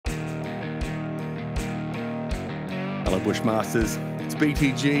Hello, Bushmasters. It's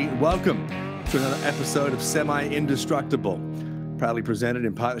BTG. Welcome to another episode of Semi-Indestructible, proudly presented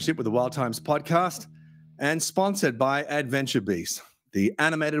in partnership with the Wild Times podcast and sponsored by Adventure Beast, the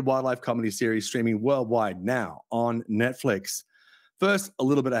animated wildlife comedy series streaming worldwide now on Netflix. First, a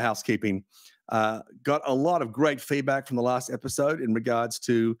little bit of housekeeping. Got a lot of great feedback from the last episode in regards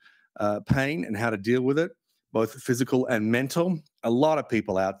to pain and how to deal with it, both physical and mental. A lot of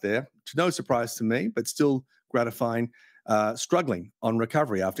people out there, to no surprise to me, but still gratifying, struggling on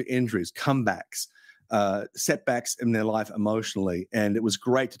recovery after injuries, comebacks, setbacks in their life emotionally. And it was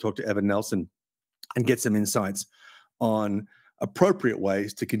great to talk to Evan Nelson and get some insights on appropriate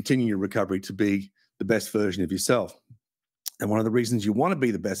ways to continue your recovery to be the best version of yourself. And one of the reasons you want to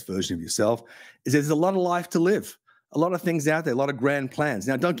be the best version of yourself is there's a lot of life to live, a lot of things out there, a lot of grand plans.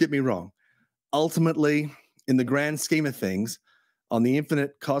 Now, don't get me wrong. Ultimately, in the grand scheme of things, on the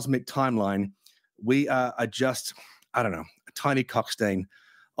infinite cosmic timeline, we are just, a tiny cockstain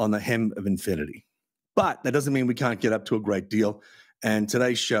on the hem of infinity. But that doesn't mean we can't get up to a great deal. And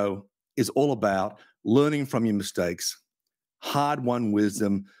today's show is all about learning from your mistakes, hard-won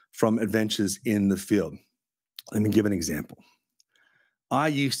wisdom from adventures in the field. Let me give an example. I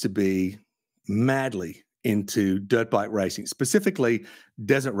used to be madly into dirt bike racing, specifically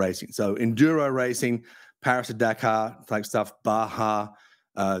desert racing. So enduro racing, Paris to Dakar type stuff, Baja,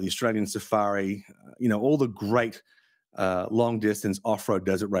 the Australian Safari, all the great long distance off-road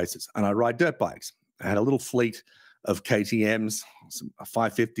desert races. And I ride dirt bikes. I had a little fleet of KTMs, some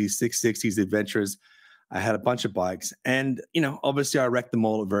 550s, 660s, adventures. I had a bunch of bikes. And, obviously I wrecked them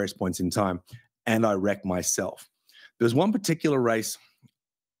all at various points in time. And I wrecked myself. There's one particular race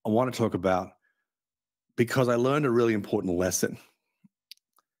I want to talk about because I learned a really important lesson.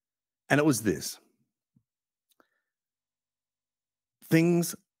 And it was this.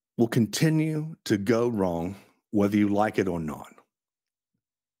 Things will continue to go wrong whether you like it or not.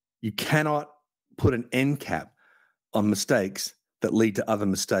 You cannot put an end cap on mistakes that lead to other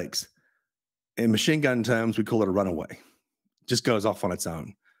mistakes. In machine gun terms, we call it a runaway. It just goes off on its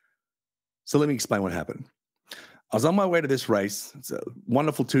own. So let me explain what happened. I was on my way to this race. It's a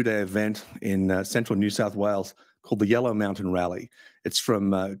wonderful 2-day event in central New South Wales called the Yellow Mountain Rally. It's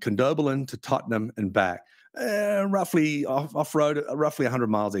from Condobolin to Tottenham and back, roughly off-road, roughly 100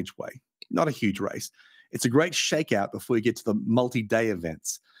 miles each way. Not a huge race. It's a great shakeout before you get to the multi-day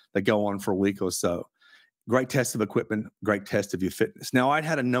events that go on for a week or so. Great test of equipment, great test of your fitness. Now, I'd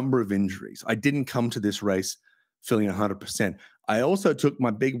had a number of injuries. I didn't come to this race feeling 100%. I also took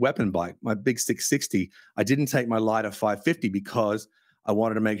my big weapon bike, my big 660. I didn't take my lighter 550 because I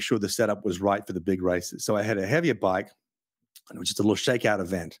wanted to make sure the setup was right for the big races. So I had a heavier bike, and it was just a little shakeout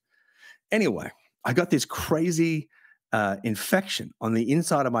event. Anyway, I got this crazy infection on the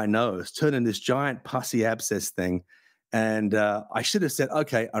inside of my nose, turned into this giant pussy abscess thing. And I should have said,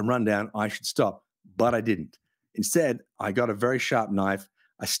 okay, I'm run down, I should stop. But I didn't. Instead, I got a very sharp knife.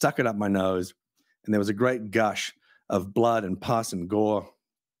 I stuck it up my nose, and there was a great gush of blood and pus and gore.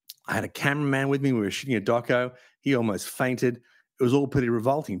 I had a cameraman with me. We were shooting a doco. He almost fainted. It was all pretty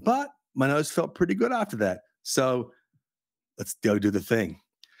revolting, but my nose felt pretty good after that. So let's go do the thing.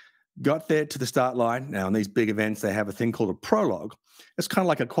 Got there to the start line. Now, in these big events, they have a thing called a prologue. It's kind of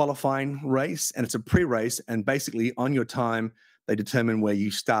like a qualifying race, and it's a pre-race. And basically, on your time, they determine where you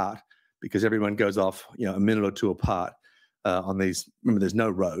start because everyone goes off, a minute or two apart on these. Remember, there's no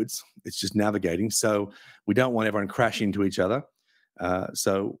roads. It's just navigating. So we don't want everyone crashing into each other.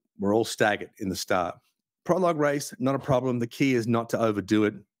 So we're all staggered in the start. Prologue race, not a problem. The key is not to overdo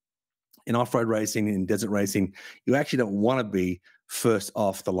it. In off-road racing, in desert racing, you actually don't want to be first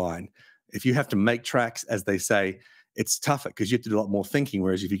off the line. If you have to make tracks, as they say, it's tougher because you have to do a lot more thinking.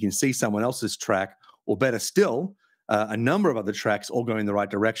 Whereas if you can see someone else's track, or better still, a number of other tracks all going in the right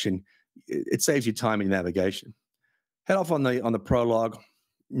direction, it saves you time in navigation. Head off on the prologue,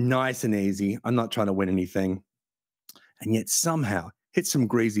 nice and easy. I'm not trying to win anything. And yet somehow hit some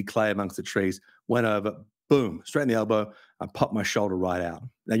greasy clay amongst the trees, went over, boom, straight in the elbow. I popped my shoulder right out.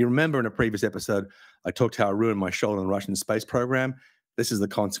 Now, you remember in a previous episode, I talked how I ruined my shoulder in the Russian space program. This is the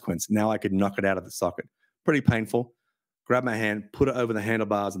consequence. Now I could knock it out of the socket. Pretty painful. Grab my hand, put it over the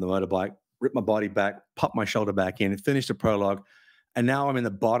handlebars of the motorbike, rip my body back, pop my shoulder back in, finish the prologue. And now I'm in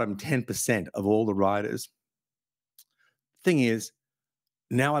the bottom 10% of all the riders. Thing is,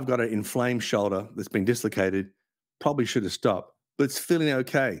 now I've got an inflamed shoulder that's been dislocated. Probably should have stopped, but it's feeling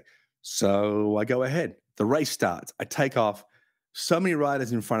okay. So I go ahead. The race starts. I take off. So many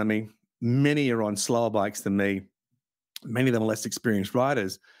riders in front of me. Many are on slower bikes than me. Many of them are less experienced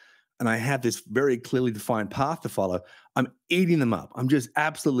riders. And I have this very clearly defined path to follow. I'm eating them up. I'm just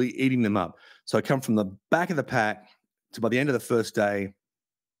absolutely eating them up. So I come from the back of the pack, So by the end of the first day,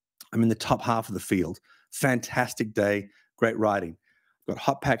 I'm in the top half of the field. Fantastic day, great riding. Got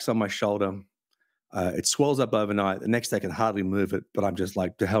hot packs on my shoulder. It swells up overnight. The next day I can hardly move it, but I'm just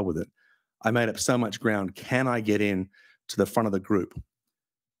like, to hell with it. I made up so much ground. Can I get in to the front of the group?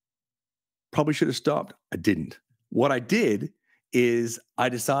 Probably should have stopped. I didn't. What I did is I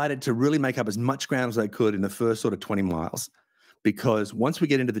decided to really make up as much ground as I could in the first sort of 20 miles, because once we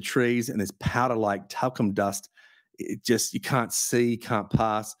get into the trees and there's powder-like talcum dust, it just, you can't see, can't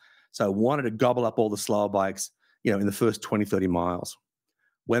pass. So I wanted to gobble up all the slower bikes, in the first 20, 30 miles.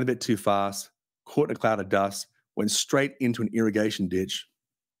 Went a bit too fast, caught in a cloud of dust, went straight into an irrigation ditch,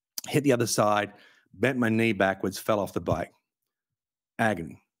 hit the other side, bent my knee backwards, fell off the bike.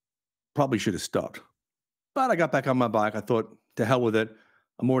 Agony. Probably should have stopped. But I got back on my bike. I thought, to hell with it.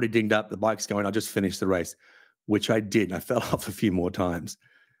 I'm already dinged up. The bike's going. I'll just finish the race, which I did. I fell off a few more times.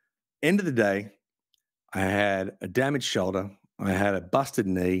 End of the day, I had a damaged shoulder. I had a busted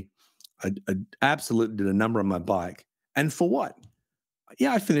knee. I absolutely did a number on my bike. And for what?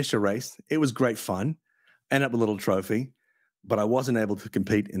 Yeah, I finished a race. It was great fun. Ended up with a little trophy. But I wasn't able to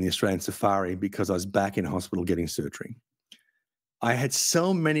compete in the Australian Safari because I was back in hospital getting surgery. I had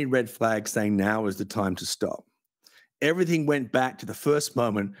so many red flags saying now is the time to stop. Everything went back to the first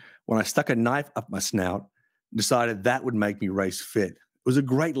moment when I stuck a knife up my snout and decided that would make me race fit. It was a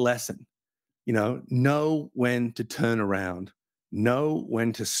great lesson. Know when to turn around, know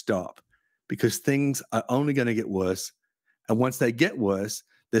when to stop, because things are only going to get worse. And once they get worse,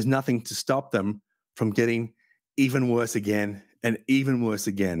 there's nothing to stop them from getting even worse again and even worse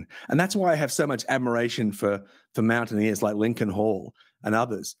again. And that's why I have so much admiration for mountaineers like Lincoln Hall and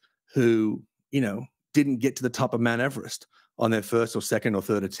others who, didn't get to the top of Mount Everest on their first or second or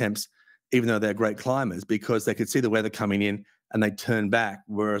third attempts, even though they're great climbers, because they could see the weather coming in and they turned back,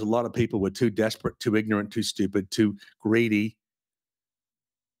 whereas a lot of people were too desperate, too ignorant, too stupid, too greedy,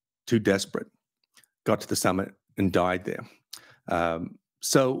 too desperate, got to the summit and died there.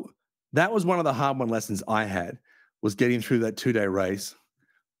 So that was one of the hard-won lessons I had, was getting through that 2-day race.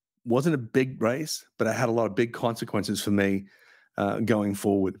 Wasn't a big race, but it had a lot of big consequences for me going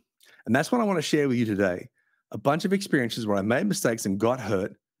forward. And that's what I want to share with you today. A bunch of experiences where I made mistakes and got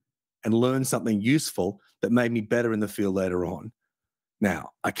hurt and learned something useful that made me better in the field later on. Now,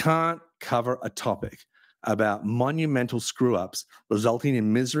 I can't cover a topic about monumental screw-ups resulting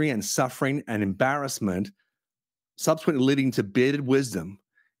in misery and suffering and embarrassment, subsequently leading to bearded wisdom,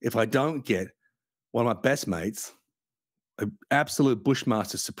 if I don't get one of my best mates, an absolute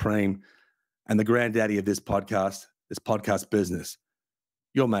Bushmaster supreme, and the granddaddy of this podcast business,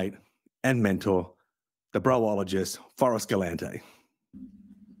 your mate and mentor, the broologist, Forrest Galante.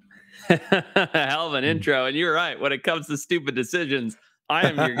 Hell of an intro. And you're right. When it comes to stupid decisions, I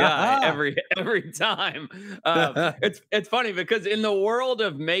am your guy every time. It's funny because in the world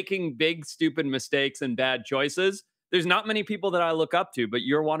of making big, stupid mistakes and bad choices, there's not many people that I look up to, but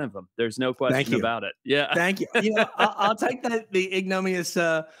you're one of them. There's no question about it. Yeah. Thank you. I'll take the ignominious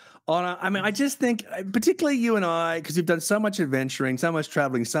honor. I mean, I just think, particularly you and I, because you've done so much adventuring, so much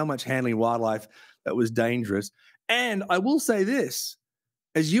traveling, so much handling wildlife that was dangerous. And I will say this,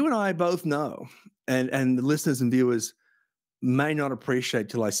 as you and I both know, and the listeners and viewers may not appreciate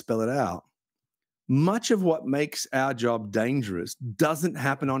till I spell it out, much of what makes our job dangerous doesn't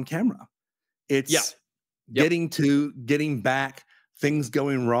happen on camera. It's getting back, things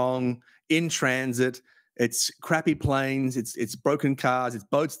going wrong, in transit, it's crappy planes, it's broken cars, it's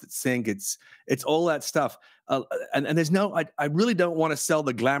boats that sink, it's all that stuff. And there's I really don't want to sell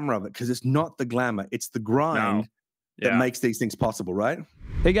the glamour of it, because it's not the glamour, it's the grind that makes these things possible, right?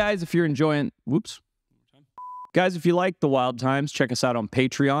 Hey guys, if you're enjoying, guys, if you like the Wild Times, check us out on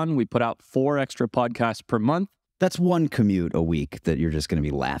Patreon. We put out 4 extra podcasts per month. That's one commute a week that you're just going to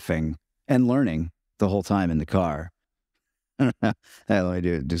be laughing and learning the whole time in the car. Hey, let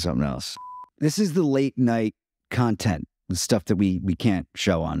me do something else. This is the late night content, the stuff that we can't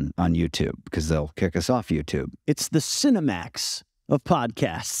show on YouTube because they'll kick us off YouTube. It's the Cinemax of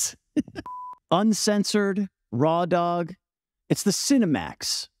podcasts. Uncensored, raw dog. It's the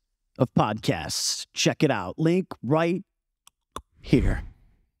Cinemax of podcasts. Check it out. Link right here.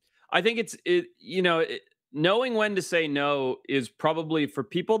 I think knowing when to say no is probably, for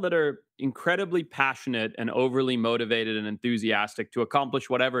people that are incredibly passionate and overly motivated and enthusiastic to accomplish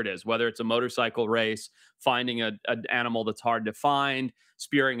whatever it is, whether it's a motorcycle race, finding an animal that's hard to find,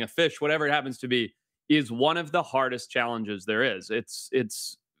 spearing a fish, whatever it happens to be, is one of the hardest challenges there is.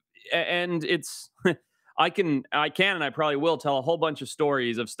 I can, and I probably will tell a whole bunch of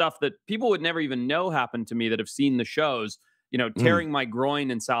stories of stuff that people would never even know happened to me that have seen the shows. Tearing my groin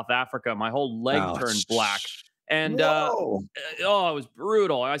in South Africa, my whole leg turned black. And Whoa. oh, it was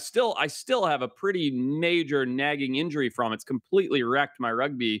brutal. I still have a pretty major nagging injury from it. It's completely wrecked my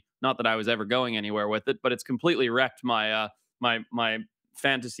rugby. Not that I was ever going anywhere with it, but it's completely wrecked my my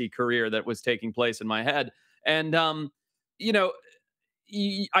fantasy career that was taking place in my head. And you know,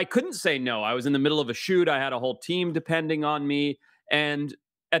 I couldn't say no. I was in the middle of a shoot. I had a whole team depending on me. And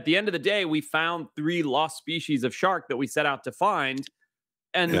at the end of the day, we found 3 lost species of shark that we set out to find.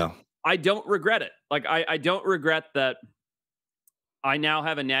 And Yeah. I don't regret it. Like, I don't regret that I now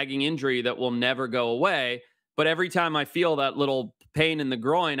have a nagging injury that will never go away. But every time I feel that little pain in the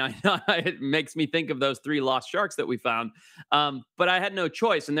groin, it makes me think of those 3 lost sharks that we found. But I had no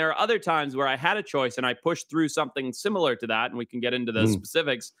choice. And there are other times where I had a choice and I pushed through something similar to that. And we can get into those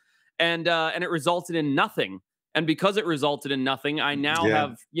specifics. And it resulted in nothing. And because it resulted in nothing, I now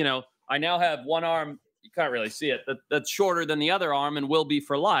have, I now have one arm. You can't really see it. That's shorter than the other arm and will be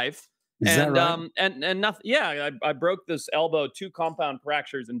for life. Is that right? And nothing. Yeah, I broke this elbow, 2 compound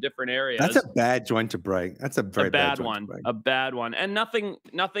fractures in different areas. That's a bad joint to break. That's a very bad one. joint to break. A bad one. And nothing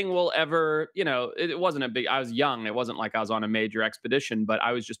will ever, it wasn't a big, I was young. It wasn't like I was on a major expedition, but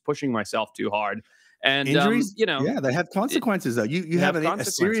I was just pushing myself too hard. And injuries, yeah, they have consequences though. You have a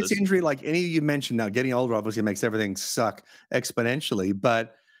serious injury like any you mentioned. Now, getting older obviously makes everything suck exponentially.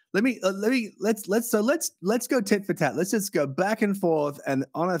 But let's go tit for tat. Let's just go back and forth and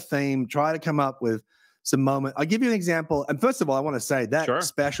on a theme. Try to come up with some moment. I'll give you an example. And first of all, I want to say that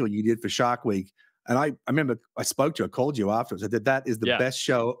special you did for Shark Week. And I remember I spoke to you, I called you afterwards. I said that is the best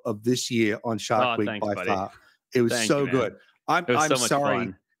show of this year on Shark Week by far. It was so good. I'm sorry.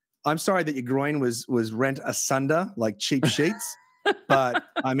 Fun. I'm sorry that your groin was rent asunder like cheap sheets, but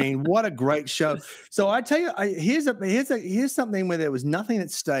I mean, what a great show! So I tell you, here's something where there was nothing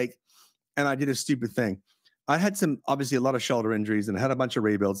at stake, and I did a stupid thing. I had obviously a lot of shoulder injuries and I had a bunch of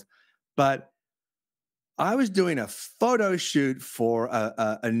rebuilds, but I was doing a photo shoot for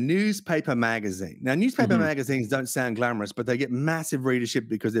a newspaper magazine. Now, newspaper magazines don't sound glamorous, but they get massive readership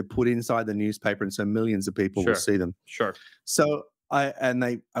because they're put inside the newspaper, and so millions of people will see them. Sure. So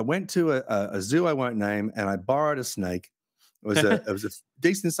I went to a zoo I won't name, and I borrowed a snake. It was a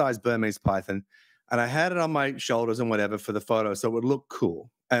decent sized Burmese python, and I had it on my shoulders and whatever for the photo, so it would look cool.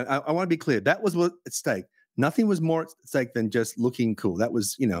 And I want to be clear, that was what at stake. Nothing was more at stake than just looking cool. That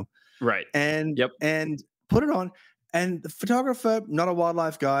was, right. And put it on. And the photographer, not a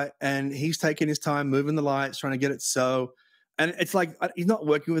wildlife guy, and he's taking his time moving the lights, trying to get it so. And it's like he's not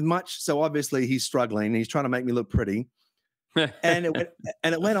working with much, so obviously he's struggling. He's trying to make me look pretty. and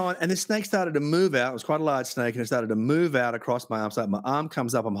it went on, and the snake started to move out. It was quite a large snake, and it started to move out across my arm. So my arm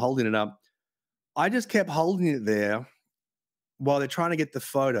comes up, I'm holding it up. I just kept holding it there while they're trying to get the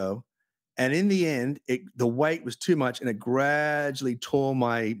photo. And in the end, the weight was too much, and it gradually tore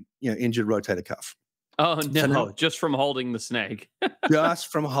my injured rotator cuff. Oh no! So just from holding the snake. Just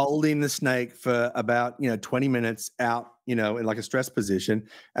from holding the snake for about 20 minutes out, in like a stress position.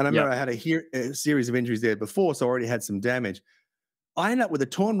 And I remember I had a series of injuries there before, so I already had some damage. I ended up with a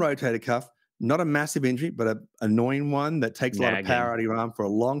torn rotator cuff, not a massive injury, but an annoying one that takes a lot of power out of your arm for a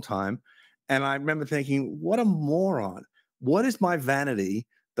long time. And I remember thinking, what a moron! What is my vanity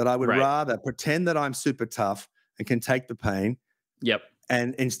that I would rather pretend that I'm super tough and can take the pain? Yep.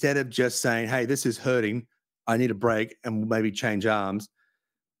 And instead of just saying, hey, this is hurting, I need a break and maybe change arms.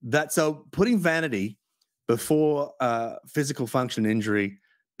 So putting vanity before physical function injury,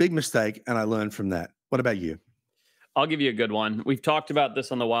 big mistake. And I learned from that. What about you? I'll give you a good one. We've talked about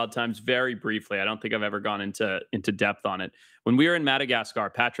this on the Wild Times very briefly. I don't think I've ever gone into depth on it. When we were in Madagascar,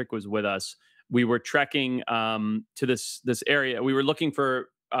 Patrick was with us. We were trekking to this area. We were looking for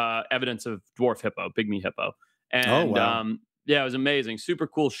evidence of dwarf hippo, pygmy hippo. And yeah, it was amazing. Super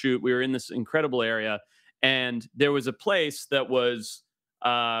cool shoot. We were in this incredible area, and there was a place that was,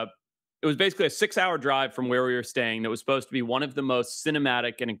 it was basically a 6-hour drive from where we were staying that was supposed to be one of the most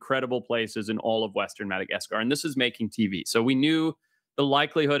cinematic and incredible places in all of Western Madagascar. And this is making TV. So we knew the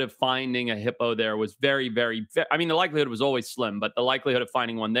likelihood of finding a hippo there was very, very, I mean, the likelihood was always slim, but the likelihood of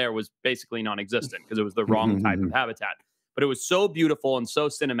finding one there was basically non-existent because it was the wrong type of habitat. But it was so beautiful and so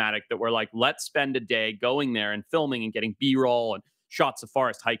cinematic that we're like, let's spend a day going there and filming and getting B-roll and shots of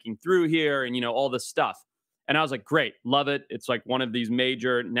Forrest hiking through here and, all this stuff. And I was like, great, love it. It's like one of these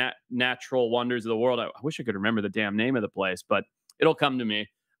major natural wonders of the world. I wish I could remember the damn name of the place, but it'll come to me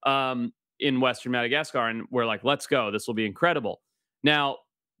in Western Madagascar. And we're like, let's go. This will be incredible. Now,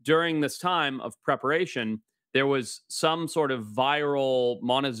 during this time of preparation, there was some sort of viral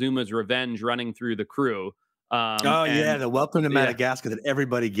Montezuma's Revenge running through the crew. The welcome to Madagascar that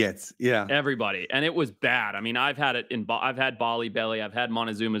everybody gets. Yeah, everybody, and it was bad. I mean, I've had Bali Belly, I've had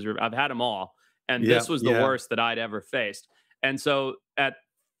Montezuma's, I've had them all, And this was the worst that I'd ever faced. And so at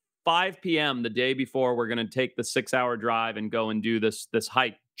 5 p.m. the day before, we're going to take the 6-hour drive and go and do this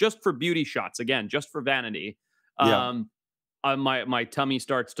hike just for beauty shots, again, just for vanity. My tummy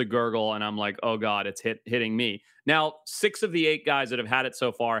starts to gurgle, and I'm like, oh God, it's hitting me. Now, 6 of the 8 guys that have had it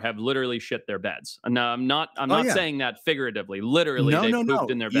so far have literally shit their beds. And I'm not saying that figuratively. Literally, they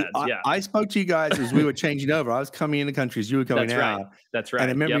pooped in their beds. I spoke to you guys as we were changing over. I was coming in the country as you were coming out. That's right. And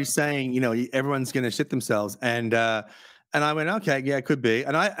I remember you saying, everyone's going to shit themselves. And I went, okay, yeah, it could be.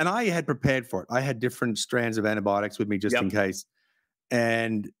 And I had prepared for it. I had different strands of antibiotics with me just in case.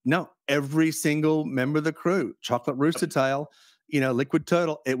 And no, every single member of the crew, chocolate rooster tail, liquid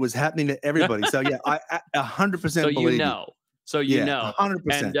turtle, it was happening to everybody. So yeah, I 100% believe you. So you know.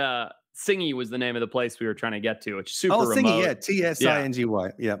 100%. And Stingy was the name of the place we were trying to get to. It's super remote. Stingy, yeah,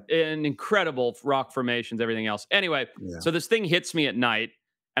 Tsingy, yeah. And incredible rock formations, everything else. Anyway, so this thing hits me at night,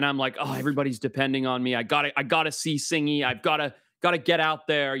 and I'm like, oh, everybody's depending on me. I gotta see Stingy. I've gotta get out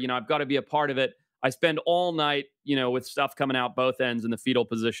there. I've got to be a part of it. I spend all night, with stuff coming out both ends in the fetal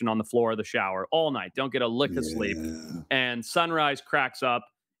position on the floor of the shower all night. Don't get a lick of sleep. And sunrise cracks up.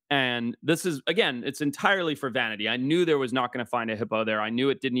 And this is, again, it's entirely for vanity. I knew there was not going to find a hippo there. I knew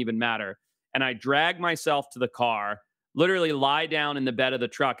it didn't even matter. And I drag myself to the car, literally lie down in the bed of the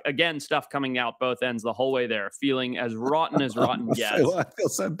truck. Again, stuff coming out both ends the whole way there, feeling as rotten gets. I feel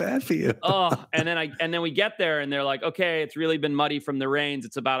so bad for you. And then we get there, and they're like, okay, it's really been muddy from the rains.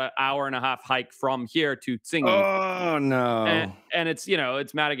 It's about an hour and a half hike from here to Tsingy. Oh no. And it's,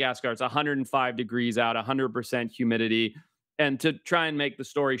 it's Madagascar. It's 105 degrees out, 100% humidity. And to try and make the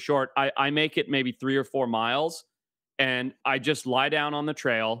story short, I make it maybe 3 or 4 miles, and I just lie down on the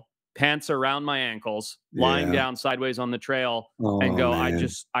trail, pants around my ankles, lying down sideways on the trail, and go, man.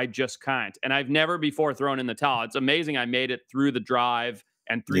 I just can't. And I've never before thrown in the towel. It's amazing I made it through the drive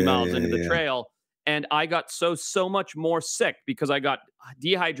and 3 miles into the trail. And I got so much more sick because I got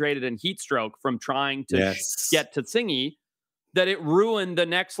dehydrated and heat stroke from trying to get to Tsingy, that it ruined the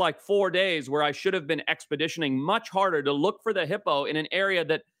next 4 days where I should have been expeditioning much harder to look for the hippo in an area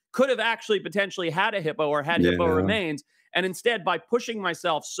that could have actually potentially had a hippo or had hippo remains. And instead, by pushing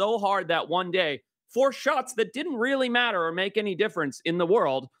myself so hard that one day for shots that didn't really matter or make any difference in the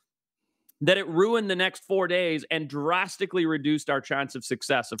world, that it ruined the next 4 days and drastically reduced our chance of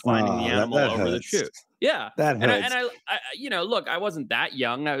success of finding the animal over the chute. Yeah. That hurts. And I look, I wasn't that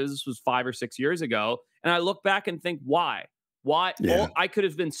young. This was 5 or 6 years ago. And I look back and think, why? I could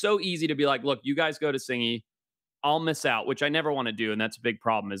have been so easy to be like, look, you guys go to Tsingy. I'll miss out, which I never want to do. And that's a big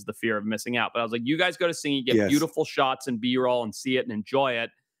problem, is the fear of missing out. But I was like, you guys go to Tsingy, get beautiful shots and B-roll and see it and enjoy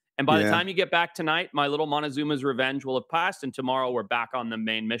it. And by the time you get back tonight, my little Montezuma's revenge will have passed. And tomorrow we're back on the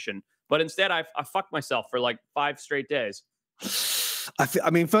main mission. But instead, I fucked myself for 5 straight days.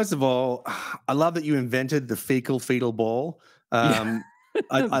 I mean, first of all, I love that you invented the fetal ball. I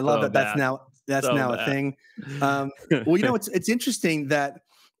love that. That's now a thing. Well, it's interesting that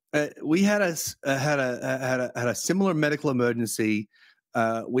we had a similar medical emergency.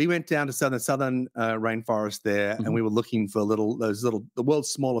 We went down to southern rainforest there, and we were looking for the world's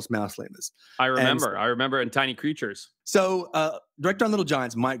smallest mouse lemurs. I remember in Tiny Creatures. So director on Little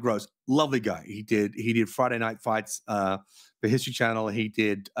Giants, Mike Gross, lovely guy. He did Friday Night Fights for History Channel. He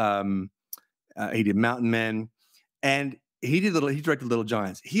did Mountain Men, and he directed Little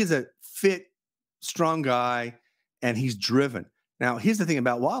Giants. He is a fit, strong guy, and he's driven. Now, here's the thing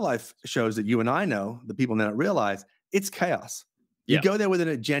about wildlife shows that you and I know, the people don't realize, it's chaos. You go there with an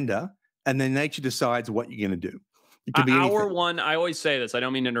agenda, and then nature decides what you're going to do. It could be hour one. I always say this. I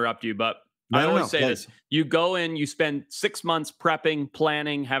don't mean to interrupt you, but I always say this. You go in, you spend 6 months prepping,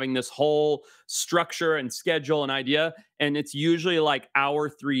 planning, having this whole structure and schedule and idea. And it's usually hour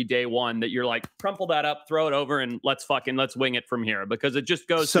 3, day 1 that you're like, crumple that up, throw it over, and let's wing it from here, because it just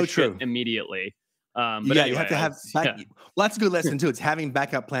goes to shit immediately. But anyway, you have to have well, that's a good lesson too. It's having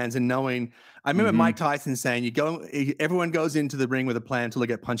backup plans and knowing. I remember Mike Tyson saying, everyone goes into the ring with a plan until they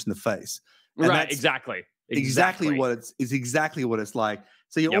get punched in the face. And right. Exactly what it's like.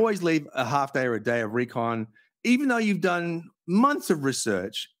 So you always leave a half day or a day of recon, even though you've done months of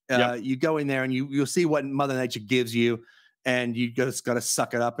research. You go in there and you'll see what Mother Nature gives you, and you just got to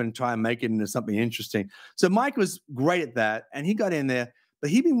suck it up and try and make it into something interesting. So Mike was great at that, and he got in there. But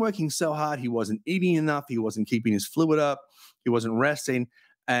he'd been working so hard. He wasn't eating enough. He wasn't keeping his fluid up. He wasn't resting.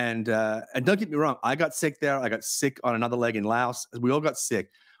 And don't get me wrong, I got sick there. I got sick on another leg in Laos. We all got sick.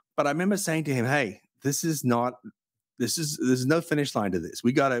 But I remember saying to him, "Hey, there's no finish line to this.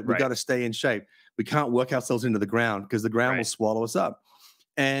 We gotta stay in shape. We can't work ourselves into the ground because the ground will swallow us up."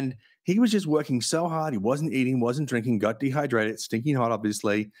 And He was just working so hard. He wasn't eating, wasn't drinking, got dehydrated, stinking hot,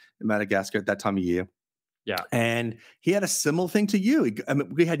 obviously, in Madagascar at that time of year. Yeah. And he had a similar thing to you. I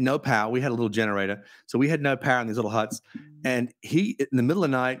mean, we had no power. We had a little generator. So we had no power in these little huts. And he, in the middle of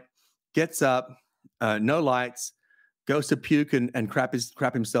the night, gets up, no lights, goes to puke and crap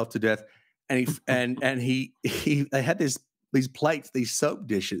himself to death. And they had these plates, these soap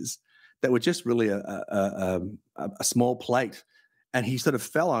dishes that were just really a small plate. And he sort of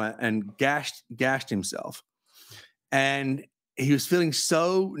fell on it and gashed himself. And he was feeling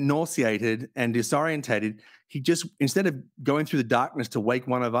so nauseated and disorientated. He just, instead of going through the darkness to wake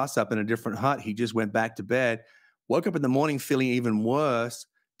one of us up in a different hut, he just went back to bed, woke up in the morning feeling even worse,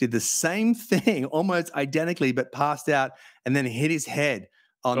 did the same thing almost identically, but passed out and then hit his head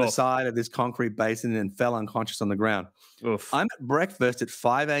on the side of this concrete basin and fell unconscious on the ground. Oof. I'm at breakfast at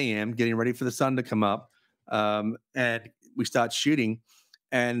 5 a.m. getting ready for the sun to come up, and we start shooting.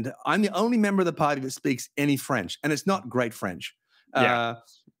 And I'm the only member of the party that speaks any French, and it's not great French.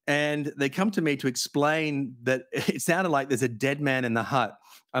 And they come to me to explain that it sounded like there's a dead man in the hut.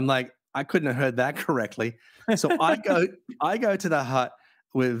 I'm like, I couldn't have heard that correctly. So I go to the hut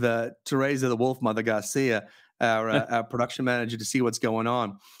with Teresa, the Wolf Mother Garcia, our production manager, to see what's going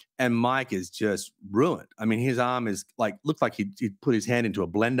on. And Mike is just ruined. I mean, his arm is looked like he'd put his hand into a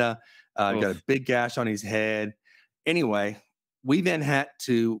blender, got a big gash on his head. Anyway, we then had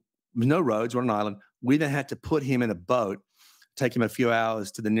to, no roads, we're on an island. We then had to put him in a boat, take him a few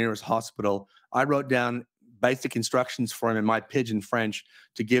hours to the nearest hospital. I wrote down basic instructions for him in my pidgin French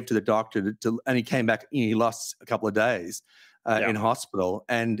to give to the doctor, and he came back. He lost a couple of days in hospital,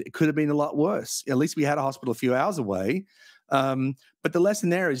 and it could have been a lot worse. At least we had a hospital a few hours away. But the lesson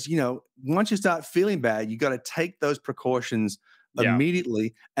there is, once you start feeling bad, you got to take those precautions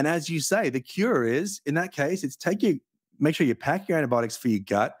immediately. And as you say, the cure is, in that case, it's make sure you pack your antibiotics for your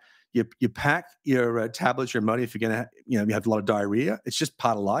gut. You pack your tablets, your Imodium if you're going to, you have a lot of diarrhea. It's just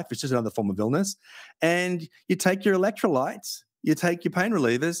part of life. It's just another form of illness. And you take your electrolytes, you take your pain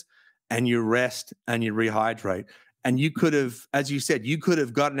relievers, and you rest and you rehydrate. And you could have, as you said, you could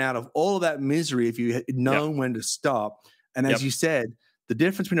have gotten out of all of that misery if you had known when to stop. And as you said, the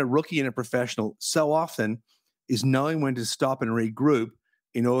difference between a rookie and a professional so often is knowing when to stop and regroup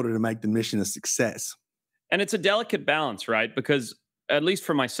in order to make the mission a success. And it's a delicate balance, right? Because at least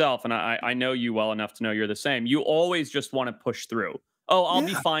for myself, and I know you well enough to know you're the same, you always just want to push through. Oh, I'll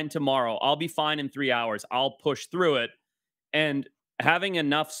be fine tomorrow. I'll be fine in 3 hours. I'll push through it. And having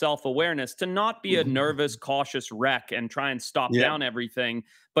enough self-awareness to not be a nervous, cautious wreck and try and stop down everything,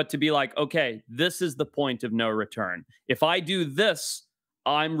 but to be like, okay, this is the point of no return. If I do this,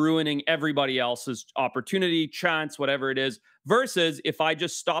 I'm ruining everybody else's opportunity, chance, whatever it is, versus if I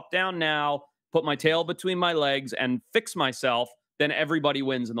just stop down now, put my tail between my legs and fix myself, then everybody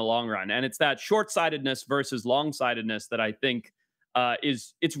wins in the long run. And it's that short-sightedness versus long-sightedness that I think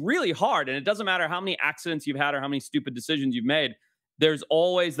it's really hard. And it doesn't matter how many accidents you've had or how many stupid decisions you've made. There's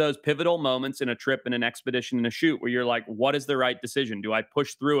always those pivotal moments in a trip, in an expedition, in a shoot where you're like, what is the right decision? Do I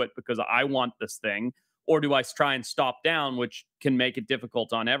push through it because I want this thing? Or do I try and stop down, which can make it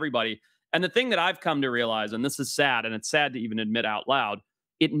difficult on everybody? And the thing that I've come to realize, and this is sad, and it's sad to even admit out loud,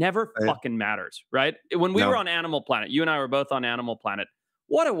 it never fucking matters, right? When we were on Animal Planet, you and I were both on Animal Planet.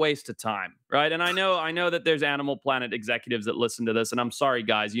 What a waste of time, right? And I know that there's Animal Planet executives that listen to this, and I'm sorry,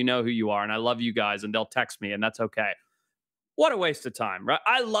 guys. You know who you are, and I love you guys, and they'll text me, and that's okay. What a waste of time, right?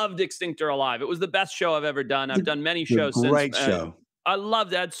 I loved Extinct or Alive. It was the best show I've ever done. I've done many shows since. Great show. I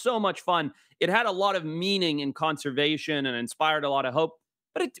loved it. I had so much fun. It had a lot of meaning in conservation and inspired a lot of hope.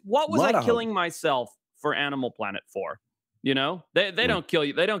 But what was I killing myself for Animal Planet for? They don't kill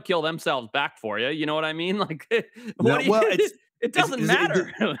you. They don't kill themselves back for you. You know what I mean? Like, it doesn't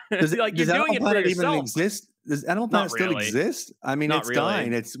matter. Does you're doing it for yourself. Even exist? Does Animal Planet still exist? I mean, it's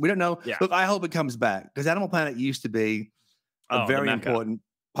dying. We don't know. Yeah. Look, I hope it comes back because Animal Planet used to be a very important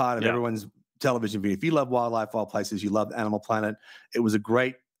part of everyone's television view. If you love wildlife, wild places, you loved Animal Planet. It was a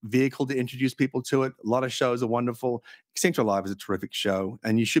great vehicle to introduce people to it. A lot of shows are wonderful. Extinct or Alive is a terrific show,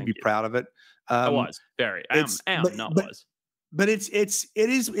 and you should be proud of it. I was very. I am not was. But it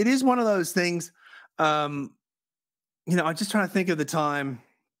is one of those things. I'm just trying to think of the time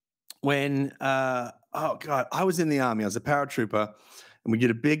when I was in the Army. I was a paratrooper, and we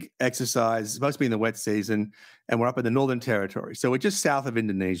did a big exercise. It's supposed to be in the wet season, and we're up in the Northern Territory. So we're just south of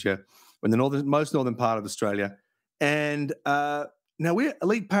Indonesia. We're in the most northern part of Australia. And now we're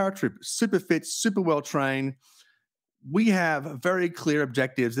elite paratroopers, super fit, super well trained. We have very clear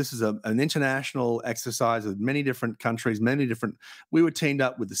objectives. This is an international exercise with many different countries, we were teamed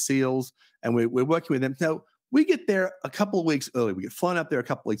up with the SEALs, and we're working with them. So We get there a couple of weeks early. We get flown up there a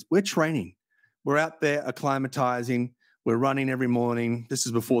couple of weeks. We're training. We're out there acclimatizing. We're running every morning. This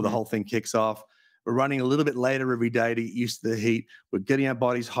is before the whole thing kicks off. We're running a little bit later every day to get used to the heat. We're getting our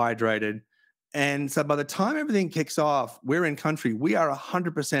bodies hydrated. And so by the time everything kicks off, we're in country. We are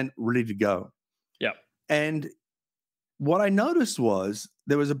 100% ready to go. Yeah. And what I noticed was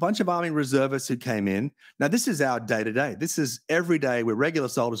there was a bunch of Army reservists who came in. Now, this is our day-to-day. This is every day. We're regular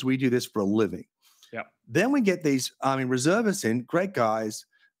soldiers. We do this for a living. Yeah. Then we get these Army reservists in, great guys.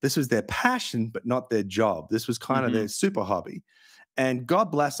 This was their passion, but not their job. This was kind of their super hobby. And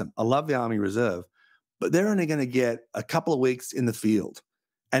God bless them. I love the Army Reserve, but they're only going to get a couple of weeks in the field.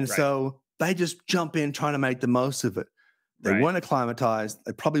 And so they just jump in trying to make the most of it. They weren't acclimatized.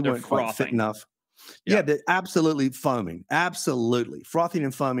 They probably weren't quite fit enough. Yeah, they're absolutely foaming. Absolutely. Frothing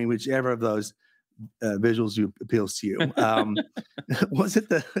and foaming, whichever of those visuals appeals to you. Was it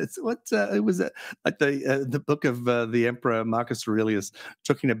it was like the book of the Emperor Marcus Aurelius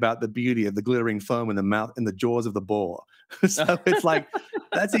talking about the beauty of the glittering foam in the mouth and the jaws of the boar. So it's like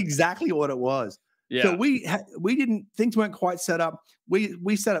that's exactly what it was. Yeah. So we didn't, things weren't quite set up.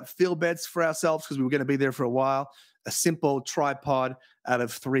 We set up field beds for ourselves because we were going to be there for a while. A simple tripod out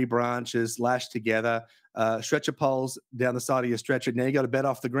of 3 branches lashed together, stretcher poles down the side of your stretcher. Now you got a bed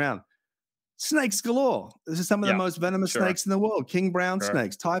off the ground. Snakes galore. This is some of the most venomous snakes in the world. King brown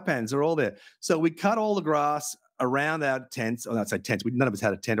snakes, taipans are all there. So we cut all the grass around our tents. Or not say tents. None of us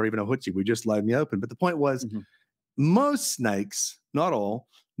had a tent or even a hoochie. We just laid in the open. But the point was, most snakes, not all,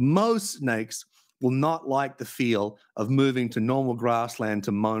 most snakes will not like the feel of moving to normal grassland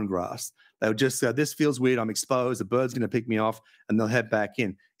to mown grass. They'll just say, this feels weird. I'm exposed. The bird's going to pick me off, and they'll head back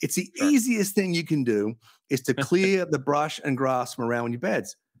in. It's the easiest thing you can do is to clear the brush and grass from around your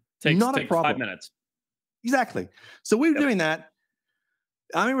beds. Not a problem. 5 minutes. Exactly. So we were doing that.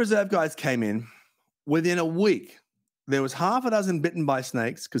 Army Reserve guys came in. Within a week, there was half a dozen bitten by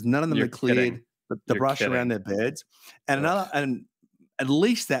snakes because none of them had cleared the brush around their beds, and at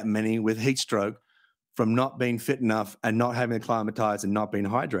least that many with heat stroke from not being fit enough and not having acclimatized and not being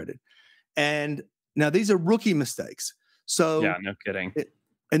hydrated. And now these are rookie mistakes. So yeah, no kidding.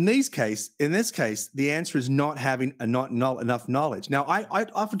 In this case, the answer is not having not enough knowledge. Now, I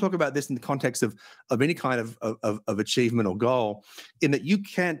often talk about this in the context of any kind of achievement or goal, in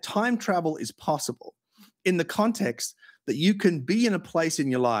that time travel is possible in the context that you can be in a place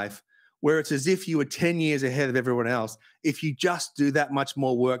in your life where it's as if you were 10 years ahead of everyone else if you just do that much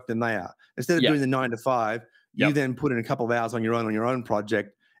more work than they are. Instead of doing the 9 to 5, you then put in a couple of hours on your own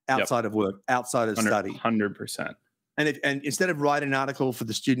project outside of work, outside of study. 100%. And instead of writing an article for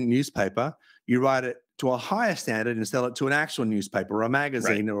the student newspaper, you write it to a higher standard and sell it to an actual newspaper or a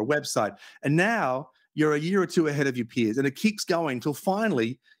magazine or a website. And now you're a year or two ahead of your peers. And it keeps going until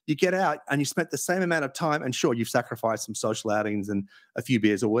finally you get out and you spent the same amount of time. And sure, you've sacrificed some social outings and a few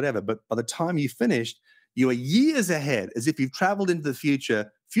beers or whatever. But by the time you finished, you are years ahead, as if you've traveled into the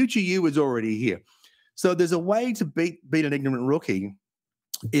future. Future you is already here. So there's a way to beat an ignorant rookie,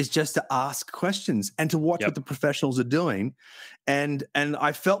 is just to ask questions and to watch what the professionals are doing. And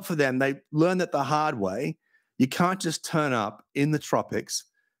I felt for them, they learned that the hard way. You can't just turn up in the tropics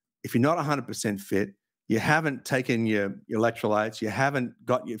if you're not 100% fit, you haven't taken your electrolytes, you haven't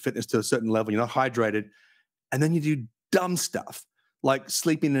got your fitness to a certain level, you're not hydrated, and then you do dumb stuff like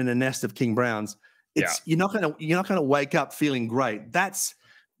sleeping in a nest of king browns. You're not gonna wake up feeling great.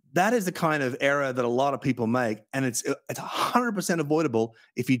 That is the kind of error that a lot of people make, and it's 100% avoidable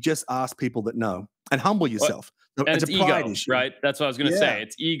if you just ask people that know and humble yourself. And it's ego, right? That's what I was going to say.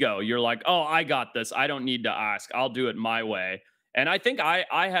 It's ego. You're like, oh, I got this. I don't need to ask. I'll do it my way. And I think I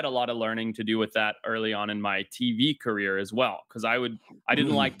had a lot of learning to do with that early on in my TV career as well, because I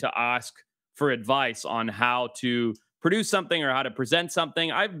didn't like to ask for advice on how to produce something or how to present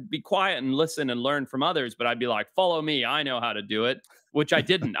something. I'd be quiet and listen and learn from others, but I'd be like, follow me. I know how to do it. Which I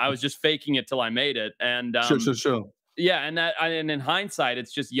didn't. I was just faking it till I made it. And sure. Yeah, and in hindsight,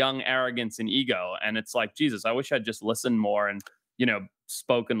 it's just young arrogance and ego. And it's like, Jesus, I wish I'd just listened more and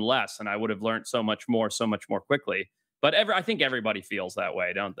spoken less, and I would have learned so much more quickly. But I think everybody feels that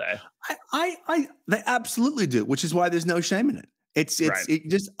way, don't they? They absolutely do, which is why there's no shame in it. It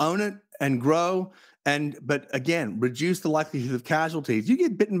just own it and grow. But again, reduce the likelihood of casualties. You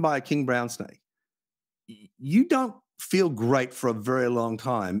get bitten by a king brown snake, you don't feel great for a very long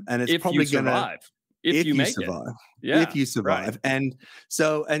time, and it's probably going to survive if you survive. If you survive, and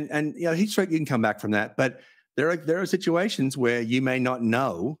so heat stroke, you can come back from that. But there are situations where you may not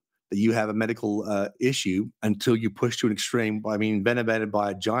know that you have a medical issue until you push to an extreme by being venenated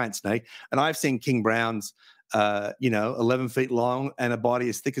by a giant snake. And I've seen king browns, 11 feet long and a body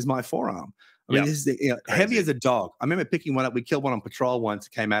as thick as my forearm. I mean, this is heavy as a dog. I remember picking one up. We killed one on patrol once.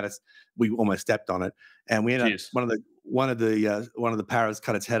 It came at us. We almost stepped on it, and we ended up one of the paras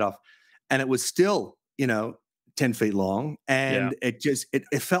cut its head off, and it was still 10 feet long, and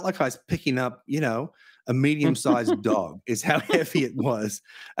it felt like I was picking up a medium-sized dog. Is how heavy it was.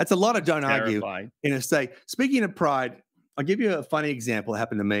 That's a lot of don't argue in a state. Speaking of pride, I'll give you a funny example that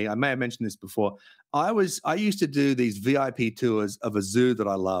happened to me. I may have mentioned this before. I used to do these VIP tours of a zoo that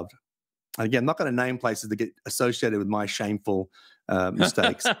I loved. Again, I'm not going to name places that get associated with my shameful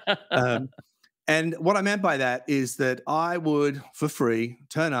mistakes. And what I meant by that is that I would, for free,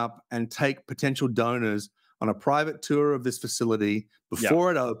 turn up and take potential donors on a private tour of this facility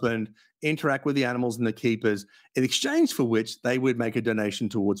before it opened, interact with the animals and the keepers, in exchange for which they would make a donation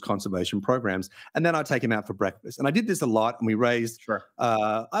towards conservation programs. And then I'd take them out for breakfast. And I did this a lot, and we raised,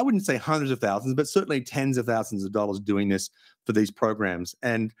 I wouldn't say hundreds of thousands, but certainly tens of thousands of dollars doing this for these programs.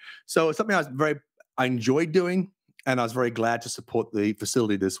 And so it's something I enjoyed doing, and I was very glad to support the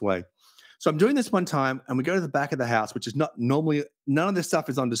facility this way. So I'm doing this one time, and we go to the back of the house, which is not normally, none of this stuff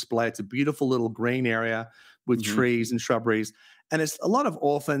is on display. It's a beautiful little green area with trees and shrubberies. And it's a lot of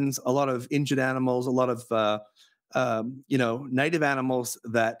orphans, a lot of injured animals, a lot of, native animals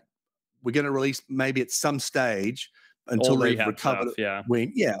that we're going to release maybe at some stage until they've recovered.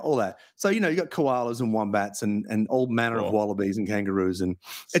 All that. So, you got koalas and wombats and all manner of wallabies and kangaroos. And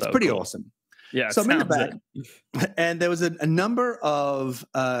it's pretty awesome. Yeah. So I'm in the back, and there was a number of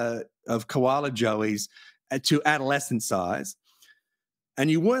koala joeys to adolescent size, and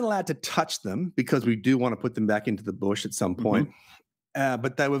you weren't allowed to touch them because we do want to put them back into the bush at some point.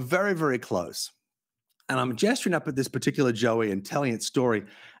 But they were very, very close. And I'm gesturing up at this particular joey and telling its story,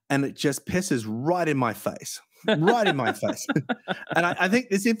 and it just pisses right in my face. Right in my face. And I think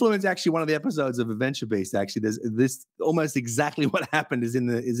this influenced actually one of the episodes of Adventure Beast. Actually, there's this almost exactly what happened is in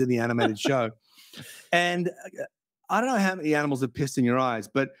the animated show. And I don't know how many animals have pissed in your eyes,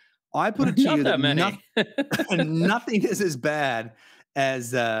 but I put it to you that nothing is as bad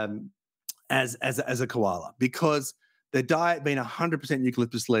as a koala, because the diet being 100%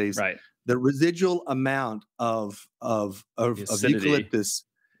 eucalyptus leaves, the residual amount of eucalyptus,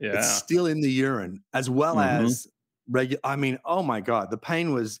 it's still in the urine, as well as I mean, oh my God, the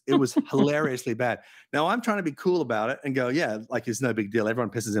pain was hilariously bad. Now I'm trying to be cool about it and go, like it's no big deal. Everyone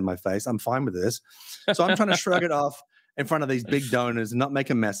pisses in my face. I'm fine with this. So I'm trying to shrug it off in front of these big donors and not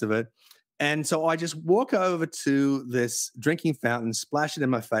make a mess of it. And so I just walk over to this drinking fountain, splash it in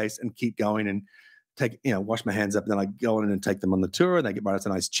my face, and keep going and wash my hands up. And then I go in and take them on the tour, and they get a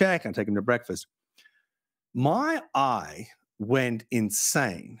nice check, and I take them to breakfast. My eye went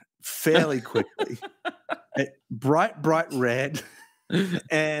insane fairly quickly. bright red.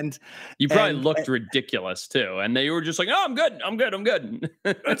 And you probably looked ridiculous too. And they were just like, "Oh, I'm good.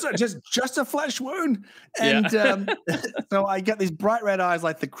 It's just a flesh wound." And so I got these bright red eyes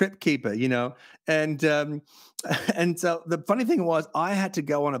like the crypt keeper, And so the funny thing was, I had to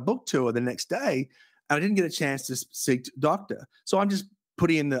go on a book tour the next day, and I didn't get a chance to seek a doctor. So I'm just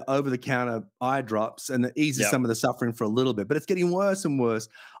putting in the over-the-counter eye drops, and it eases some of the suffering for a little bit. But it's getting worse and worse.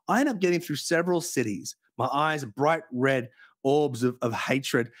 I end up getting through several cities. My eyes are bright red orbs of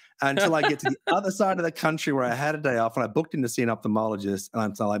hatred until I get to the other side of the country where I had a day off, and I booked in to see an ophthalmologist. And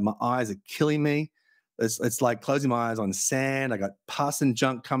I'm so like, my eyes are killing me. It's like closing my eyes on sand. I got pus and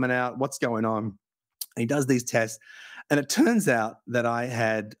junk coming out. What's going on? And he does these tests, and it turns out that I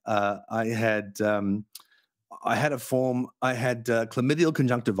had chlamydial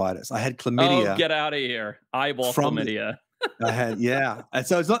conjunctivitis. I had chlamydia. Oh, get out of here! Eyeball chlamydia. And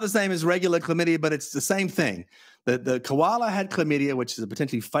so it's not the same as regular chlamydia, but it's the same thing. The koala had chlamydia, which is a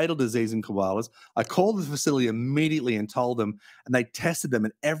potentially fatal disease in koalas. I called the facility immediately and told them, and they tested them,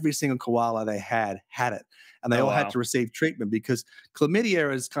 and every single koala they had it. And they all had to receive treatment, because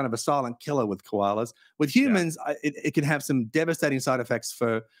chlamydia is kind of a silent killer with koalas. With humans, it can have some devastating side effects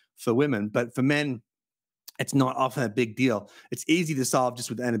for women, but for men, it's not often a big deal. It's easy to solve just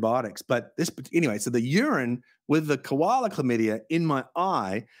with antibiotics. But anyway, so the urine with the koala chlamydia in my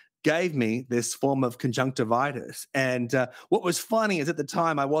eye gave me this form of conjunctivitis. And what was funny is, at the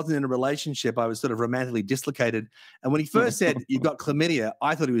time, I wasn't in a relationship. I was sort of romantically dislocated. And when he first said, "You've got chlamydia,"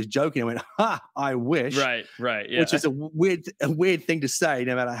 I thought he was joking. I went, "Ha, I wish." Right. Yeah. Which is a weird thing to say,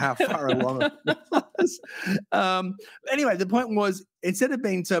 no matter how far along it was. Anyway, the point was, instead of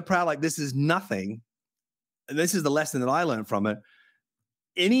being so proud, like this is nothing, this is the lesson that I learned from it.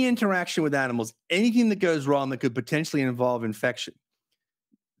 Any interaction with animals, anything that goes wrong that could potentially involve infection,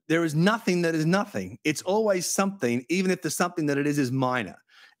 there is nothing that is nothing. It's always something, even if the something that it is minor.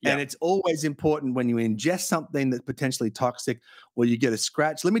 Yeah. And it's always important when you ingest something that's potentially toxic or you get a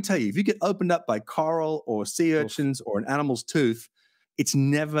scratch. Let me tell you, if you get opened up by coral or sea urchins or an animal's tooth, it's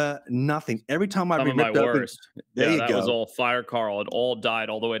never nothing. Every time I've Some been of my ripped open, worst. there Yeah, you that go. was all fire coral. It all died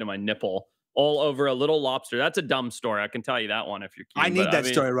all the way to my nipple, all over a little lobster. That's a dumb story. I can tell you that one if you're keen. I need that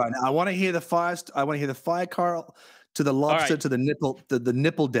story right now. I want to hear the fire. I want to hear the fire coral to the lobster to the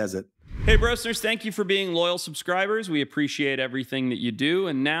nipple desert. Hey, Brosners, thank you for being loyal subscribers. We appreciate everything that you do.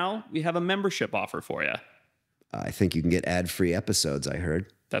 And now we have a membership offer for you. I think you can get ad-free episodes, I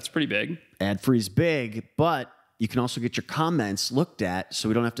heard. That's pretty big. Ad-free's big, but you can also get your comments looked at so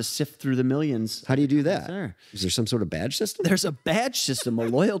we don't have to sift through the millions. How do you do that? There. Is there some sort of badge system? There's a badge system, a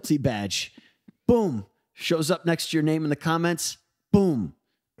loyalty badge. Boom. Shows up next to your name in the comments. Boom.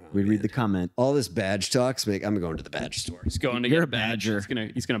 We read the comment. All this badge talks make I'm going to the badge store. He's going to You're get a a badge.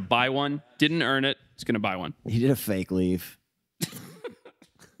 badger. He's gonna buy one. Didn't earn it. He's gonna buy one. He did a fake leave.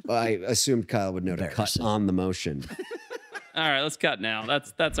 Well, I assumed Kyle would know to cut Embarrassing. on the motion. All right, let's cut now.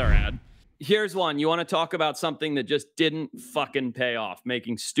 That's our ad. Here's one. You want to talk about something that just didn't fucking pay off,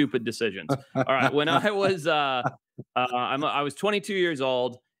 making stupid decisions. All right, when I was I was 22 years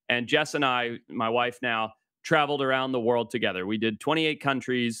old, and Jess and I, my wife now, traveled around the world together. We did 28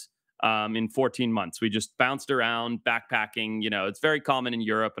 countries in 14 months. We just bounced around, backpacking. You know, it's very common in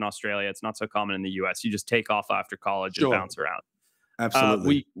Europe and Australia. It's not so common in the US. You just take off after college and bounce around.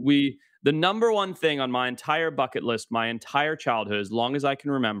 Absolutely. The number one thing on my entire bucket list, my entire childhood, as long as I can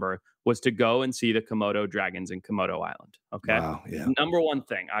remember, was to go and see the Komodo dragons in Komodo Island. Okay. Wow, yeah. Number one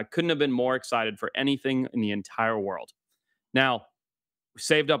thing. I couldn't have been more excited for anything in the entire world. Now, we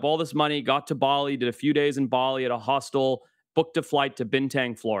saved up all this money, got to Bali, did a few days in Bali at a hostel, booked a flight to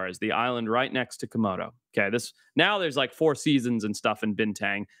Bintang, Flores, the island right next to Komodo. Okay, now there's like 4 seasons and stuff in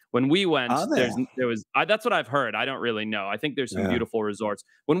Bintang. When we went, there was that's what I've heard. I don't really know. I think there's some beautiful resorts.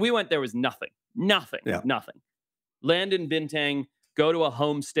 When we went, there was nothing. Land in Bintang, go to a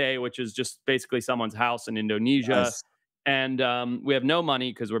homestay, which is just basically someone's house in Indonesia. Nice. And we have no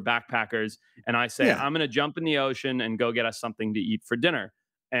money because we're backpackers. And I say, I'm going to jump in the ocean and go get us something to eat for dinner.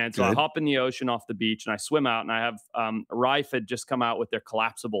 And so I hop in the ocean off the beach and I swim out, and I have Rife had just come out with their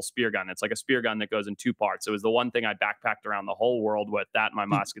collapsible spear gun. It's like a spear gun that goes in 2 parts. It was the one thing I backpacked around the whole world with, that and my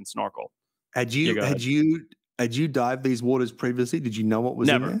mask and snorkel. Had you dived these waters previously? Did you know what was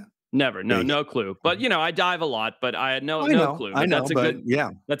in there? Never. No clue. But, I dive a lot, but I had no clue. I know,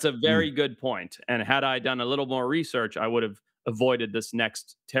 that's a very good point. And had I done a little more research, I would have avoided this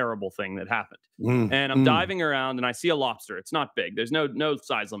next terrible thing that happened. And I'm diving around and I see a lobster. It's not big. There's no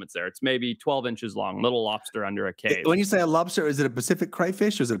size limits there. It's maybe 12 inches long, little lobster under a cave. When you say a lobster, is it a Pacific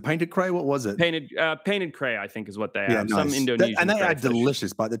crayfish? Or is it a painted cray? What was it? Painted cray, I think is what they have. Nice. Some Indonesian and they are crayfish.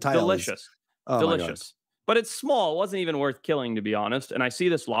 delicious by the tail. Delicious. Delicious. But it's small. It wasn't even worth killing, to be honest. And I see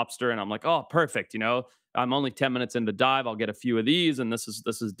this lobster and I'm like, oh, perfect. I'm only 10 minutes into the dive. I'll get a few of these and this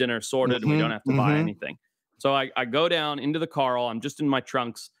is dinner sorted and we don't have to buy anything. So I go down into the coral. I'm just in my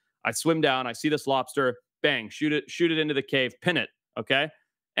trunks. I swim down. I see this lobster. Bang, shoot it into the cave, pin it. Okay.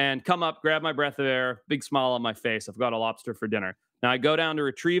 And come up, grab my breath of air, big smile on my face. I've got a lobster for dinner. Now I go down to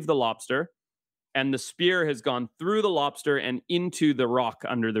retrieve the lobster, and the spear has gone through the lobster and into the rock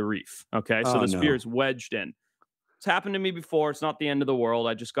under the reef. Okay. So the spear is wedged in. It's happened to me before. It's not the end of the world.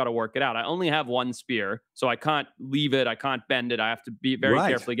 I just got to work it out. I only have one spear, so I can't leave it. I can't bend it. I have to be very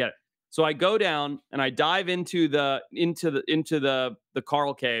carefully get it. So I go down and I dive into the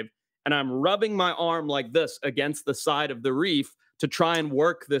coral cave, and I'm rubbing my arm like this against the side of the reef to try and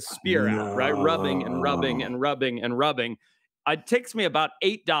work this spear out, right? Rubbing and rubbing and rubbing and rubbing. It takes me about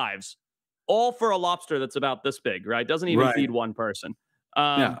 8 dives, all for a lobster that's about this big, right? Doesn't even feed one person.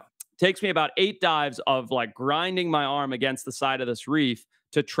 Takes me about 8 dives of like grinding my arm against the side of this reef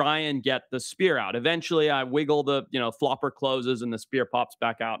to try and get the spear out. Eventually I wiggle the, flopper closes and the spear pops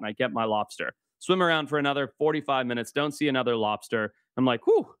back out and I get my lobster. Swim around for another 45 minutes, don't see another lobster. I'm like,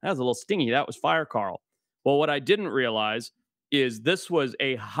 whew, that was a little stingy. That was fire coral. Well, what I didn't realize is this was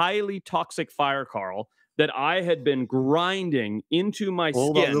a highly toxic fire coral that I had been grinding into my skin.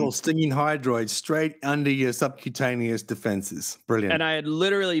 All that little stinging hydroids straight under your subcutaneous defenses. Brilliant. And I had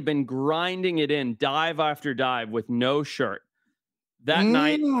literally been grinding it in dive after dive with no shirt. That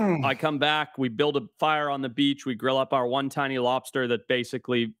night, I come back, we build a fire on the beach, we grill up our one tiny lobster that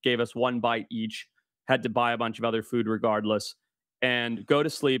basically gave us 1 bite each, had to buy a bunch of other food regardless, and go to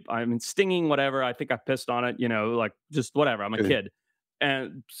sleep. I'm stinging whatever. I think I pissed on it, like just whatever. I'm a kid.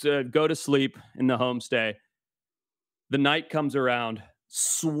 And so go to sleep in the homestay. The night comes around,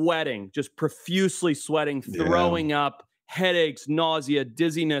 sweating, just profusely sweating, throwing up, headaches, nausea,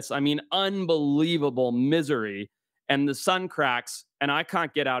 dizziness. I mean, unbelievable misery. And the sun cracks and I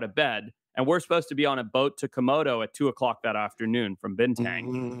can't get out of bed. And we're supposed to be on a boat to Komodo at 2:00 that afternoon from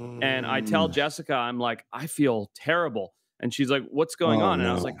Bintang. And I tell Jessica, I'm like, I feel terrible. And she's like, what's going on? And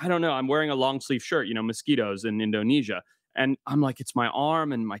I was like, I don't know. I'm wearing a long sleeve shirt, mosquitoes in Indonesia. And I'm like, it's my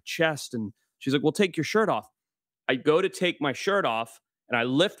arm and my chest. And she's like, well, take your shirt off. I go to take my shirt off and I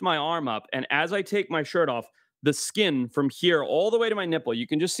lift my arm up. And as I take my shirt off, the skin from here all the way to my nipple, you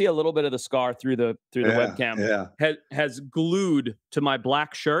can just see a little bit of the scar through the webcam, has glued to my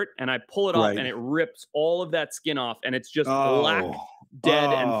black shirt. And I pull it off and it rips all of that skin off. And it's just black,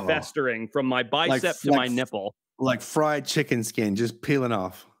 dead, and festering from my bicep to my nipple. Like fried chicken skin, just peeling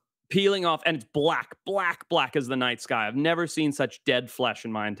off. And it's black as the night sky. I've never seen such dead flesh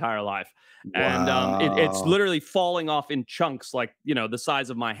in my entire life. Wow. And it's literally falling off in chunks, like, the size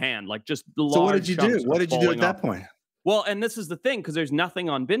of my hand, like just large. So what did you do? What did you do at that off. point? Well, and this is the thing, because there's nothing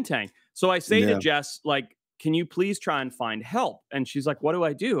on Bintang. So I say to Jess, like, can you please try and find help? And she's like, what do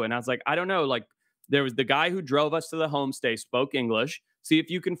I do? And I was like, I don't know. Like, there was the guy who drove us to the homestay, spoke English. See if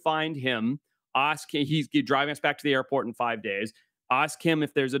you can find him. Ask him. He's driving us back to the airport in 5 days. Ask him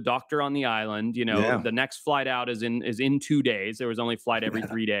if there's a doctor on the island. The next flight out is in 2 days. There was only flight every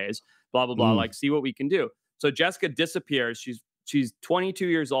 3 days. Blah blah blah. Like, see what we can do. So Jessica disappears. She's 22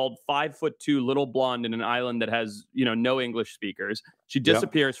 years old, 5'2", little blonde in an island that has no English speakers. She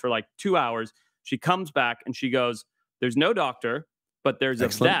disappears for like 2 hours. She comes back and she goes, "There's no doctor, but there's a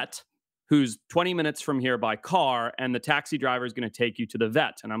vet who's 20 minutes from here by car, and the taxi driver is going to take you to the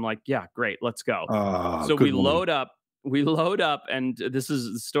vet." And I'm like, "Yeah, great, let's go." So we load up. And the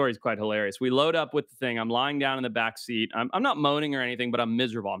story is quite hilarious. We load up with the thing. I'm lying down in the back seat. I'm not moaning or anything, but I'm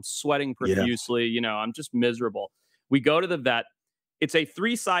miserable. I'm sweating profusely. I'm just miserable. We go to the vet. It's a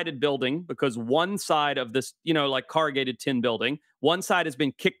 3-sided building because one side of this, like corrugated tin building, one side has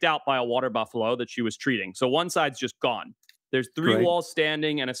been kicked out by a water buffalo that she was treating. So one side's just gone. There's 3 walls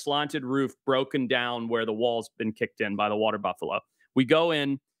standing and a slanted roof broken down where the wall's been kicked in by the water buffalo. We go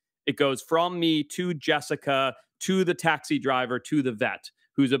in. It goes from me to Jessica, to the taxi driver, to the vet,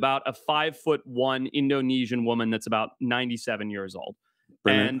 who's about a 5'1" Indonesian woman that's about 97 years old.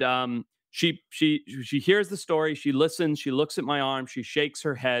 Brilliant. And she hears the story. She listens. She looks at my arm. She shakes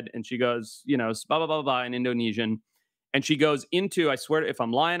her head and she goes, blah, blah, blah, blah, in Indonesian. And she goes into, I swear, if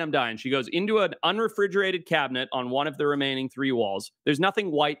I'm lying, I'm dying. She goes into an unrefrigerated cabinet on one of the remaining 3 walls. There's nothing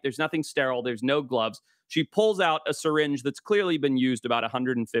white. There's nothing sterile. There's no gloves. She pulls out a syringe that's clearly been used about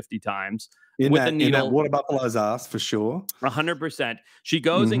 150 times with a needle. In that water buffalo's ass, for sure. 100%. She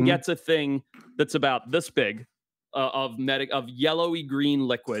goes and gets a thing that's about this big of yellowy green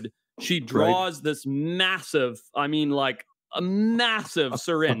liquid. She draws this massive, like a massive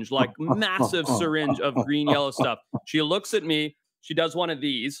syringe, of green yellow stuff. She looks at me. She does one of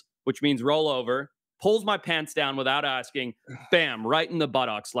these, which means roll over. Pulls my pants down without asking, bam, right in the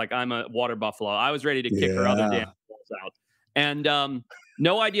buttocks, like I'm a water buffalo. I was ready to kick her other damn balls out. And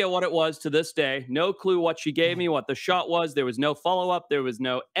no idea what it was to this day. No clue what she gave me, what the shot was. There was no follow-up. There was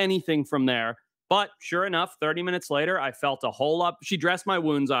no anything from there. But sure enough, 30 minutes later, I felt a hole up. She dressed my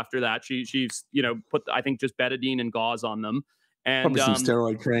wounds after that. She's put, I think, just betadine and gauze on them. And probably some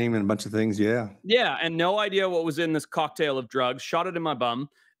steroid cream and a bunch of things, yeah. Yeah, and no idea what was in this cocktail of drugs. Shot it in my bum.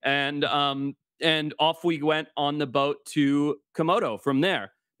 And off we went on the boat to Komodo from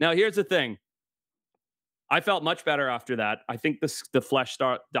there. Now, here's the thing. I felt much better after that. I think the flesh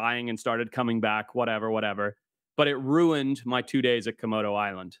started dying and started coming back, whatever. But it ruined my 2 days at Komodo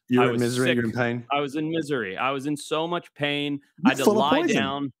Island. You were in misery, you were in pain? I was in misery. I was in so much pain. I had to lie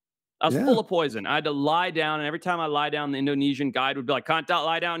down. I was full of poison. I had to lie down, and every time I lie down, the Indonesian guide would be like, "Can't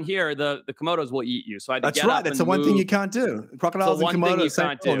lie down here. The Komodos will eat you." So I had to get up. That's the one thing you can't do. Crocodiles and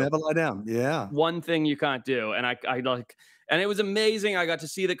Komodos never lie down. Yeah. One thing you can't do. And and it was amazing. I got to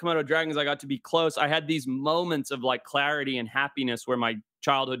see the Komodo dragons. I got to be close. I had these moments of like clarity and happiness where my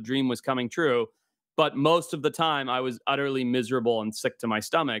childhood dream was coming true. But most of the time I was utterly miserable and sick to my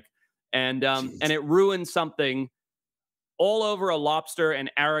stomach. And it ruined something all over a lobster and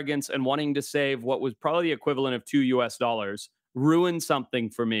arrogance and wanting to save what was probably the equivalent of $2 ruined something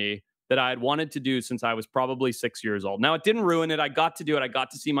for me that I had wanted to do since I was probably 6 years old. Now, it didn't ruin it. I got to do it. I got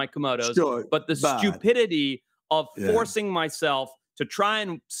to see my Komodos. Sure, but the stupidity of forcing myself to try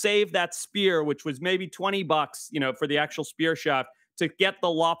and save that spear, which was maybe $20, for the actual spear shaft, to get the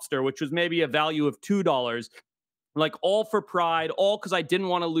lobster, which was maybe a value of $2, like all for pride, all because I didn't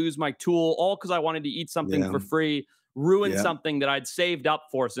want to lose my tool, all because I wanted to eat something for free, ruined something that I'd saved up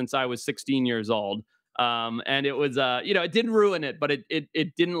for since I was 16 years old. And it was, it didn't ruin it, but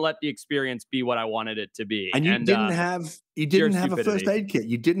it didn't let the experience be what I wanted it to be. And you didn't have a first aid kit.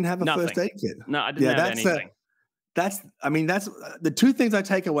 You didn't have a first aid kit. No, I didn't have anything. that's the two things I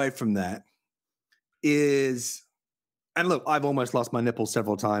take away from that is, and look, I've almost lost my nipple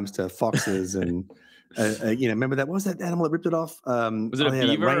several times to foxes and, remember that? What was that animal that ripped it off? Was it a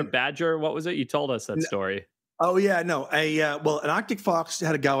beaver or a badger? What was it? You told us that story. Oh, yeah, no. An Arctic fox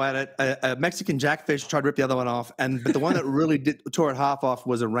had a go at it. A Mexican jackfish tried to rip the other one off. But the one that really tore it half off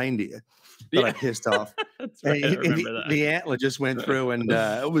was a reindeer that I pissed off. That's right. I remember that. The antler just went through, and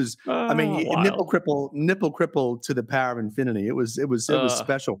it was, nipple cripple to the power of infinity. It was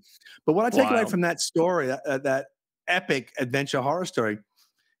special. But what I take away from that story, that epic adventure horror story,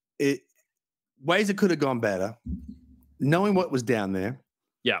 ways it could have gone better, knowing what was down there.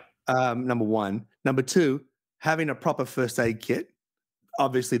 Yeah. Number one. Number two, having a proper first aid kit.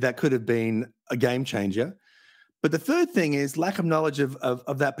 Obviously, that could have been a game changer. But the third thing is lack of knowledge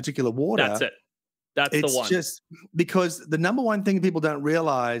of that particular water. That's it. That's the one. It's just because the number one thing people don't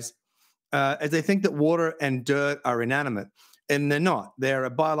realize is they think that water and dirt are inanimate, and they're not. They're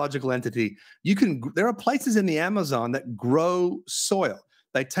a biological entity. There are places in the Amazon that grow soil.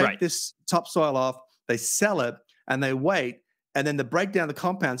 They take this topsoil off, they sell it, and they wait. And then to break down the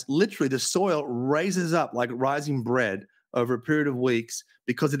compounds, literally the soil raises up like rising bread over a period of weeks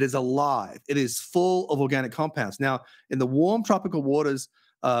because it is alive. It is full of organic compounds. Now, in the warm tropical waters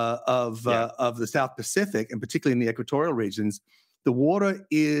of the South Pacific, and particularly in the equatorial regions, the water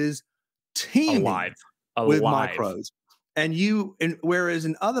is teeming with microbes. And whereas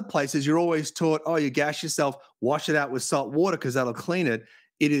in other places, you're always taught, you gas yourself, wash it out with salt water because that'll clean it.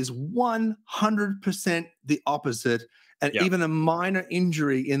 It is 100% the opposite. And even a minor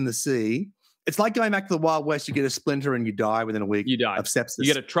injury in the sea, it's like going back to the Wild West. You get a splinter and you die within a week. You die of sepsis. You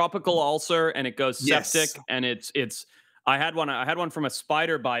get a tropical ulcer and it goes septic. And it's. I had one from a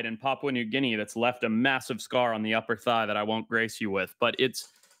spider bite in Papua New Guinea that's left a massive scar on the upper thigh that I won't grace you with. But it's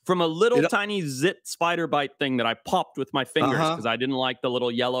from a little tiny zit spider bite thing that I popped with my fingers because I didn't like the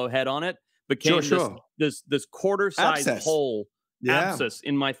little yellow head on it. Became this quarter-sized hole. Abscess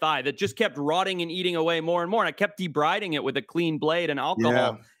in my thigh that just kept rotting and eating away more and more. And I kept debriding it with a clean blade and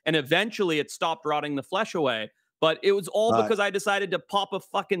alcohol. And eventually it stopped rotting the flesh away. But it was all because I decided to pop a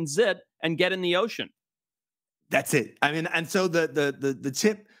fucking zit and get in the ocean. That's it. I mean, and so the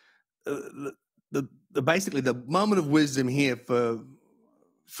tip, basically the moment of wisdom here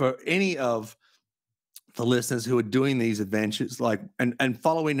for any of the listeners who are doing these adventures, and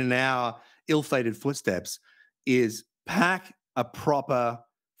following in our ill-fated footsteps, is pack a proper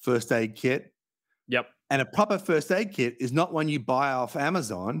first aid kit. Yep. And a proper first aid kit is not one you buy off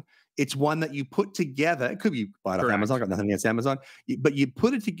Amazon. It's one that you put together. It could be buy it off Amazon. I've got nothing against Amazon. But you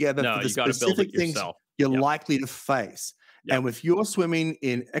put it together for the specific things you're likely to face. Yep. And if you're swimming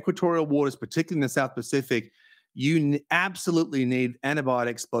in equatorial waters, particularly in the South Pacific, you absolutely need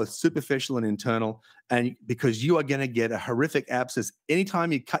antibiotics, both superficial and internal, and because you are going to get a horrific abscess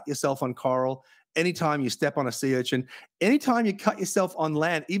anytime you cut yourself on coral, anytime you step on a sea urchin, anytime you cut yourself on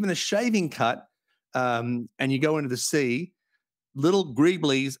land, even a shaving cut, and you go into the sea, little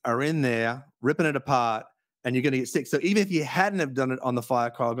greeblies are in there ripping it apart, and you're going to get sick. So even if you hadn't have done it on the fire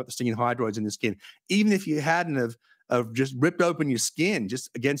coral, got the stinging hydroids in your skin, even if you hadn't have just ripped open your skin just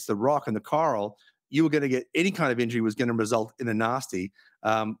against the rock and the coral, you were going to get any kind of injury was going to result in a nasty.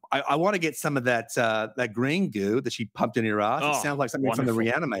 I want to get some of that green goo that she pumped in your ass. It sounds like something from the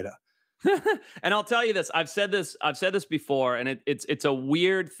Reanimator. And I'll tell you this, I've said this before, and it's a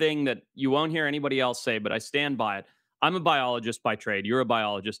weird thing that you won't hear anybody else say, but I stand by it. I'm a biologist by trade. You're a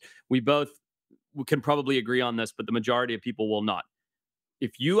biologist. We can probably agree on this, but the majority of people will not.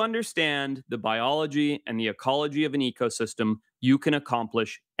 If you understand the biology and the ecology of an ecosystem, you can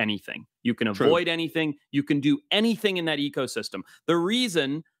accomplish anything. You can avoid anything. You can do anything in that ecosystem. The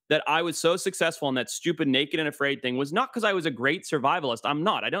reason that I was so successful in that stupid naked and afraid thing was not because I was a great survivalist. I'm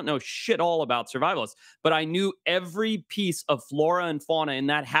not. I don't know shit all about survivalists, but I knew every piece of flora and fauna in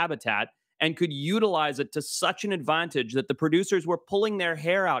that habitat and could utilize it to such an advantage that the producers were pulling their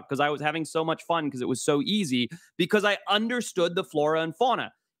hair out because I was having so much fun because it was so easy because I understood the flora and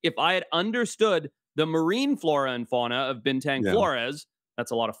fauna. If I had understood the marine flora and fauna of Bintang Flores,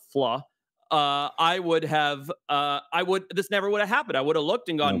 that's a lot of flaw, this never would have happened. I would have looked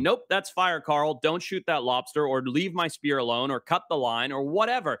and gone, nope, that's fire, Carl. Don't shoot that lobster or leave my spear alone or cut the line or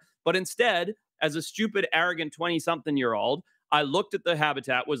whatever. But instead, as a stupid, arrogant 20-something-year-old, I looked at the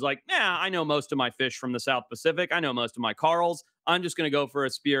habitat, was like, I know most of my fish from the South Pacific. I know most of my corals. I'm just going to go for a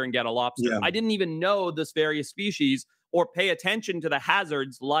spear and get a lobster. I didn't even know this various species or pay attention to the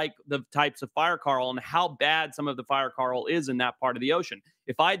hazards like the types of fire coral and how bad some of the fire coral is in that part of the ocean.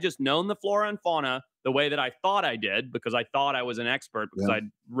 If I had just known the flora and fauna the way that I thought I did, because I thought I was an expert, because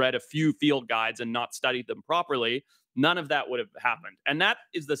I'd read a few field guides and not studied them properly, none of that would have happened. And that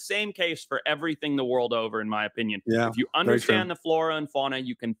is the same case for everything the world over, in my opinion. Yeah, if you understand the flora and fauna,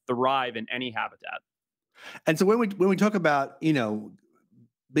 you can thrive in any habitat. And so when we talk about,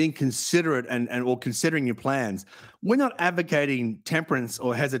 being considerate and or considering your plans, we're not advocating temperance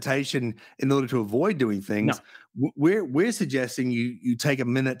or hesitation in order to avoid doing things. No. We're suggesting you take a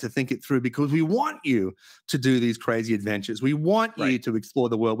minute to think it through, because we want you to do these crazy adventures. We want you to explore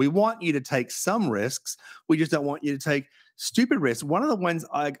the world. We want you to take some risks. We just don't want you to take stupid risks. One of the ones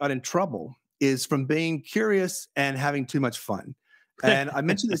I got in trouble is from being curious and having too much fun. And I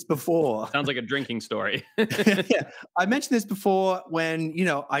mentioned this before. Sounds like a drinking story. Yeah, I mentioned this before when,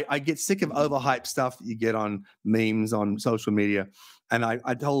 I get sick of overhyped stuff that you get on memes on social media. And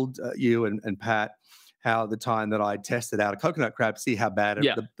I told you and Pat how the time that I tested out a coconut crab, see how bad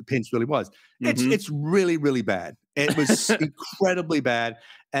the pinch really was. It's really, really bad. It was incredibly bad.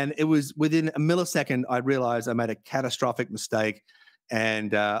 And it was within a millisecond, I realized I made a catastrophic mistake.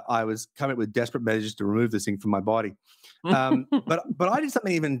 And I was coming up with desperate measures to remove this thing from my body. But I did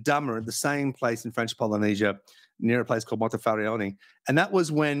something even dumber at the same place in French Polynesia, near a place called Montefarione. And that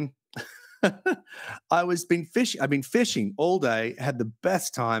was when I've been fishing all day, had the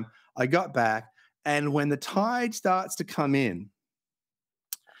best time. I got back, and when the tide starts to come in,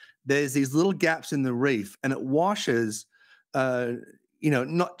 there's these little gaps in the reef, and it washes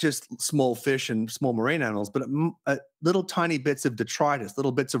not just small fish and small marine animals, but little tiny bits of detritus,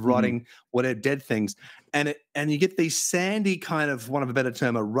 little bits of rotting, whatever, dead things. And you get these sandy kind of, one of a better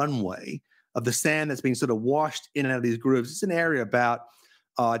term, a runway of the sand that's been sort of washed in and out of these grooves. It's an area about,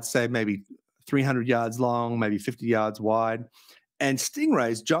 I'd say maybe 300 yards long, maybe 50 yards wide. And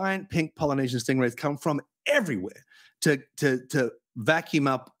stingrays, giant pink Polynesian stingrays, come from everywhere to vacuum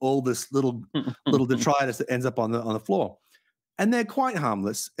up all this little detritus that ends up on the floor. And they're quite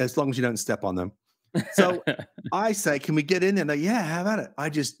harmless as long as you don't step on them. So I say, can we get in there? And they're, yeah, how about it? I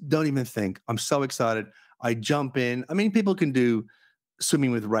just don't even think. I'm so excited. I jump in. I mean, people can do swimming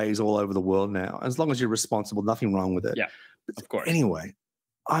with rays all over the world now. As long as you're responsible, nothing wrong with it. Yeah, of course. Anyway,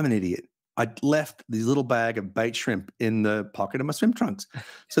 I'm an idiot. I left this little bag of bait shrimp in the pocket of my swim trunks.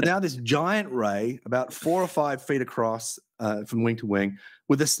 So now this giant ray, about 4 or 5 feet across from wing to wing,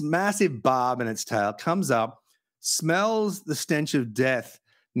 with this massive barb in its tail, comes up, smells the stench of death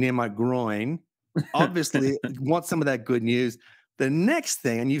near my groin, obviously wants some of that good news. The next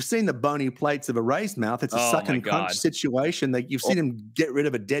thing, and you've seen the bony plates of a ray's mouth, it's a suck and crunch situation. That you've seen them get rid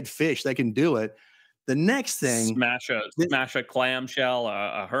of a dead fish. They can do it. The next thing, smash a clamshell,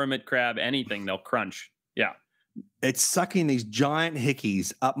 a hermit crab, anything, they'll crunch. Yeah. It's sucking these giant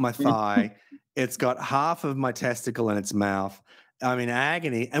hickeys up my thigh. It's got half of my testicle in its mouth. I'm in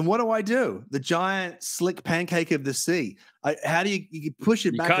agony. And what do? The giant slick pancake of the sea. How do you push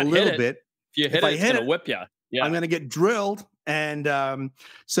it back a little bit? If you hit it, it's going to whip you. Yeah. I'm going to get drilled. And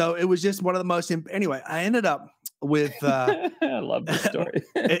so it was just one of the most, anyway, I ended up with, I love this story.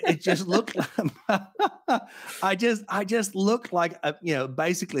 it just looked, I just looked like,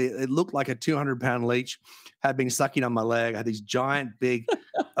 basically it looked like a 200-pound leech had been sucking on my leg. I had these giant, big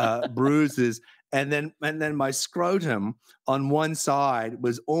bruises. And then my scrotum on one side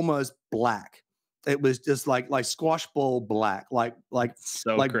was almost black. It was just like squash ball black, like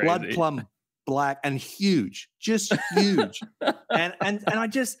so like crazy. blood plum black, and huge, just huge. and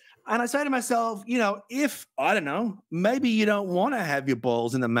I say to myself, if, I don't know, maybe you don't want to have your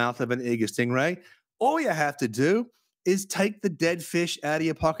balls in the mouth of an eager stingray, all you have to do is take the dead fish out of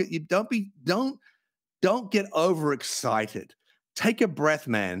your pocket. You don't get overexcited. Take a breath,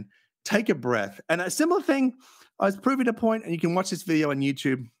 man. Take a breath. And a similar thing, I was proving a point, and you can watch this video on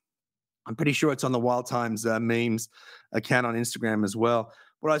YouTube. I'm pretty sure it's on the Wild Times memes account on Instagram as well.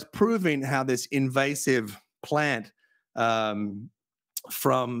 But I was proving how this invasive plant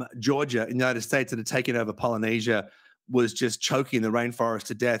from Georgia in the United States that had taken over Polynesia was just choking the rainforest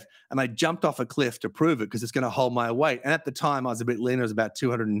to death. And I jumped off a cliff to prove it because it's going to hold my weight. And at the time, I was a bit leaner. I was about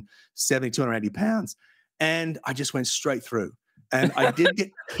 270, 280 pounds. And I just went straight through. And I did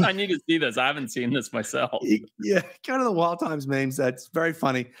get... I need to see this. I haven't seen this myself. Yeah, go to the Wild Times memes. That's very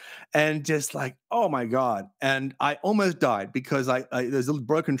funny. And just like, oh my God. And I almost died because there's little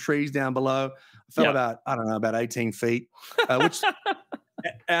broken trees down below. I fell about 18 feet, which...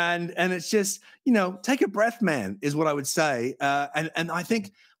 And it's just, take a breath, man, is what I would say. And I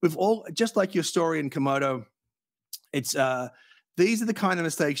think we've all, just like your story in Komodo, it's these are the kind of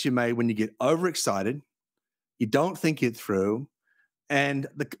mistakes you made when you get overexcited. You don't think it through. And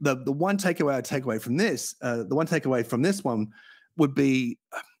the one takeaway I take away from this, one would be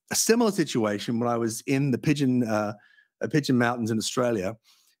a similar situation when I was in the Pigeon Mountains in Australia,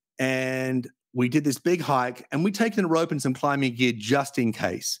 and we did this big hike, and we'd taken a rope and some climbing gear just in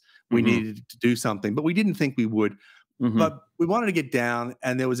case we needed to do something, but we didn't think we would. But we wanted to get down,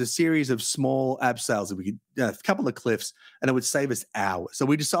 and there was a series of small abseils that we could, a couple of cliffs, and it would save us hours. So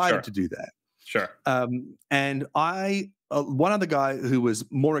we decided to do that. Sure. And one other guy who was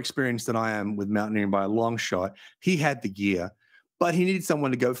more experienced than I am with mountaineering by a long shot, he had the gear, but he needed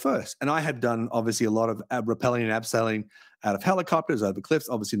someone to go first. And I had done obviously a lot of rappelling and abseiling out of helicopters, over cliffs,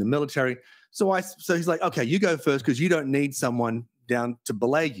 obviously in the military. So he's like, okay, you go first because you don't need someone down to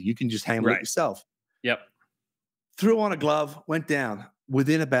belay you. You can just handle it yourself. Yep. Threw on a glove, went down.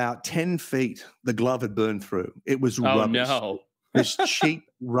 Within about 10 feet, the glove had burned through. It was rubbish. No. This cheap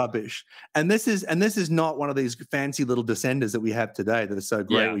rubbish. And this is not one of these fancy little descenders that we have today that are so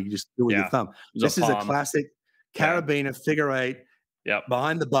great where you just do it with your thumb. This is a classic carabiner figure eight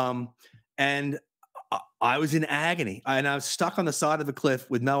behind the bum. And I was in agony. And I was stuck on the side of the cliff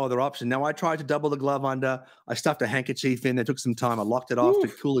with no other option. Now, I tried to double the glove under. I stuffed a handkerchief in. It took some time. I locked it off to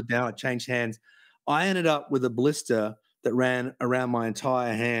cool it down. I changed hands. I ended up with a blister that ran around my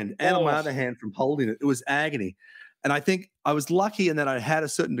entire hand and on my other hand from holding it. It was agony. And I think I was lucky in that I had a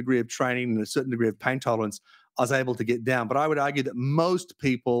certain degree of training and a certain degree of pain tolerance. I was able to get down. But I would argue that most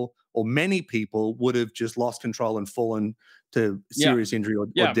people or many people would have just lost control and fallen to serious injury or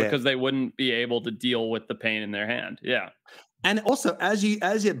death. Because they wouldn't be able to deal with the pain in their hand. Yeah. And also, as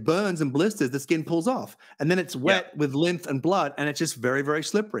it burns and blisters, the skin pulls off. And then it's wet with lymph and blood, and it's just very, very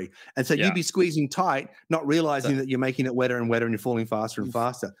slippery. And so you'd be squeezing tight, not realizing that you're making it wetter and wetter and you're falling faster and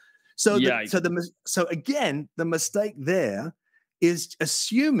faster. So, so again, the mistake there is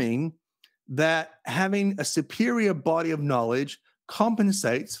assuming that having a superior body of knowledge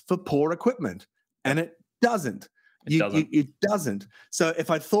compensates for poor equipment. And it doesn't. It doesn't. So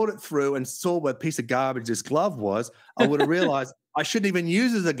if I thought it through and saw what piece of garbage this glove was, I would have realized I shouldn't even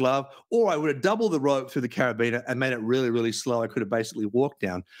use it as a glove, or I would have doubled the rope through the carabiner and made it really, really slow. I could have basically walked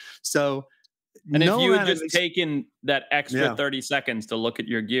down. So, and if you had just taken that extra 30 seconds to look at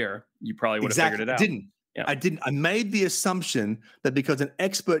your gear, you probably would have figured it out. I didn't. I made the assumption that because an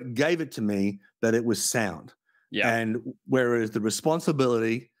expert gave it to me, that it was sound. Yeah. And whereas the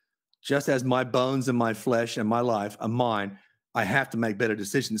responsibility, just as my bones and my flesh and my life are mine, I have to make better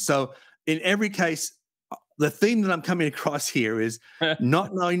decisions. So in every case, the theme that I'm coming across here is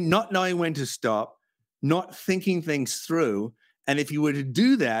not knowing when to stop, not thinking things through. And if you were to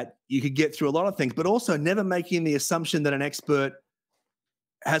do that, you could get through a lot of things, but also never making the assumption that an expert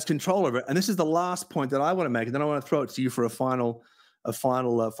has control over it. And this is the last point that I want to make, and then I want to throw it to you for a final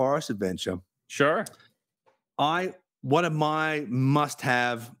forest adventure. Sure. One of my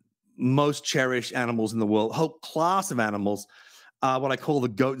must-have, most cherished animals in the world, whole class of animals, what I call the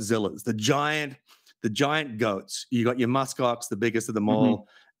goatzillas, the giant goats. You got your muskox, the biggest of them all,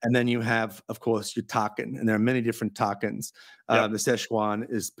 and then you have, of course, your takin, and there are many different takins. The Szechuan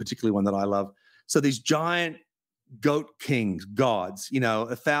is particularly one that I love. So these giant goat kings, gods,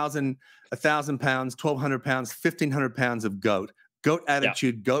 1,000 pounds, 1,200 pounds, 1,500 pounds of goat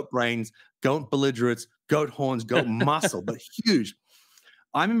attitude, goat brains, goat belligerence, goat horns, goat muscle, but huge.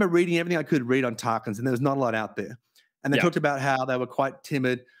 I remember reading everything I could read on takins, and there was not a lot out there. And they talked about how they were quite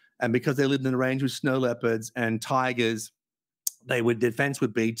timid, and because they lived in the range with snow leopards and tigers, their defense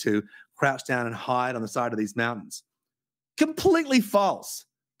would be to crouch down and hide on the side of these mountains. Completely false.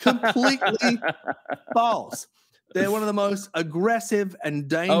 Completely false. They're one of the most aggressive and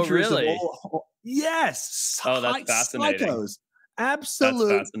dangerous of all. Yes. Oh, that's fascinating. Psychos.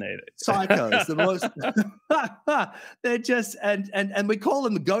 Absolute psychos. The most they're just and we call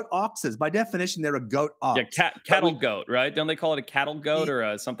them the goat oxes. By definition, they're a goat ox. Yeah, cattle goat, right? Don't they call it a cattle goat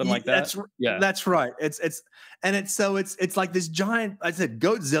or something like that? That's right. It's like this giant. I said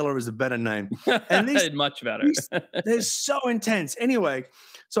Goatzilla is a better name, and these much better. They're so intense. Anyway,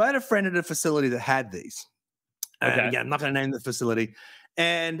 so I had a friend at a facility that had these. Okay. I'm not going to name the facility.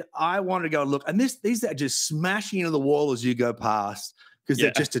 And I wanted to go look, and these are just smashing into the wall as you go past because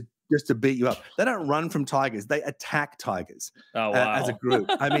they're just to beat you up. They don't run from tigers; they attack tigers as a group.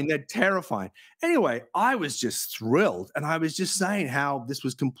 I mean, they're terrifying. Anyway, I was just thrilled, and I was just saying how this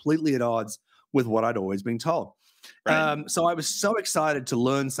was completely at odds with what I'd always been told. Right. So I was so excited to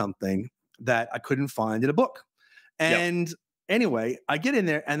learn something that I couldn't find in a book. And anyway, I get in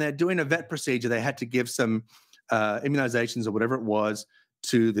there, and they're doing a vet procedure. They had to give some immunizations or whatever it was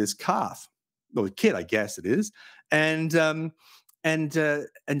to this calf or kid, I guess it is. And And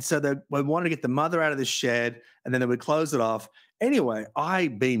so they wanted to get the mother out of the shed, and then they would close it off. Anyway, I,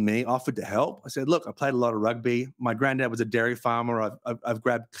 being me, offered to help. I said, look, I played a lot of rugby. My granddad was a dairy farmer. I've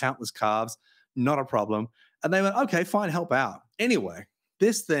grabbed countless calves. Not a problem. And they went, okay, fine, help out. Anyway,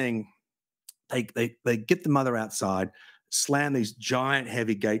 this thing, they get the mother outside, slam these giant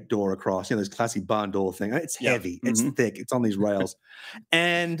heavy gate door across, this classic barn door thing. It's heavy, it's thick, it's on these rails.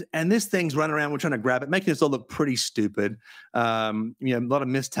 And this thing's running around, we're trying to grab it, making us all look pretty stupid. A lot of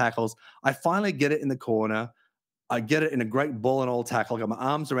missed tackles. I finally get it in the corner. I get it in a great ball and all tackle. I got my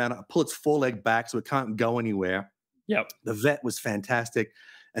arms around it. I pull its foreleg back so it can't go anywhere. Yep. The vet was fantastic.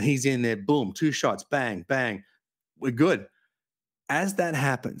 And he's in there, boom, 2 shots, bang, bang. We're good. As that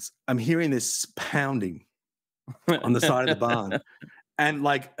happens, I'm hearing this pounding on the side of the barn. And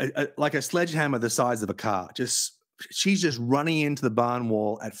like a sledgehammer the size of a car. She's just running into the barn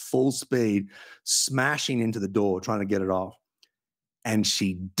wall at full speed, smashing into the door, trying to get it off. And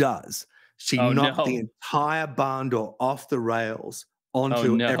she does. She knocked the entire barn door off the rails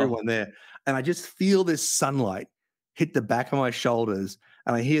onto everyone there. And I just feel this sunlight hit the back of my shoulders,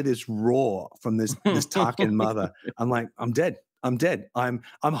 and I hear this roar from this Tarkin mother. I'm like, I'm dead. I'm dead. I'm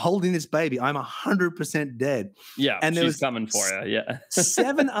holding this baby. I'm 100% dead. Yeah, and she's coming for you. Yeah.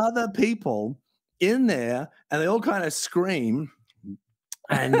 7 other people in there, and they all kind of scream.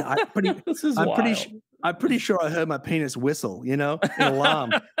 And I'm pretty sure I heard my penis whistle, an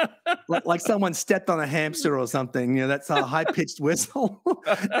alarm, like someone stepped on a hamster or something. That's a high-pitched whistle.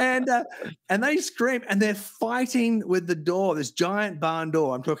 and they scream, and they're fighting with the door, this giant barn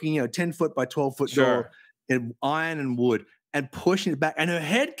door. I'm talking, 10-foot by 12-foot door in iron and wood, and pushing it back. And her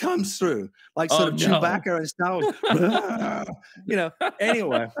head comes through, like sort of Chewbacca and Star Wars.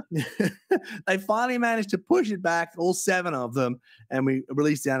 Anyway, they finally managed to push it back, all 7 of them, and we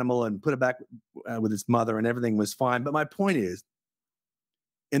released the animal and put it back with its mother, and everything was fine. But my point is,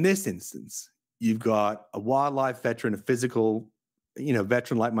 in this instance, you've got a wildlife veteran, a physical,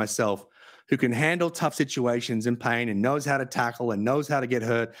 veteran like myself, who can handle tough situations and pain and knows how to tackle and knows how to get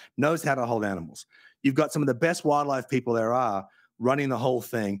hurt, knows how to hold animals. You've got some of the best wildlife people there are running the whole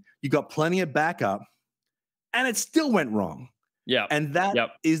thing. You've got plenty of backup, and it still went wrong. Yeah. And that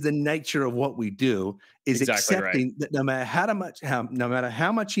is the nature of what we do, is accepting that no matter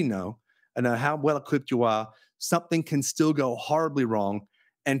how much you know, and how well equipped you are, something can still go horribly wrong,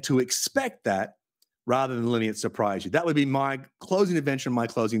 and to expect that rather than letting it surprise you. That would be my closing adventure, my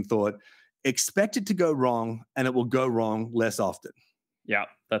closing thought. Expect it to go wrong, and it will go wrong less often. Yeah,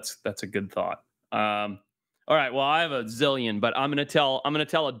 that's a good thought. All right. Well, I have a zillion, but I'm gonna tell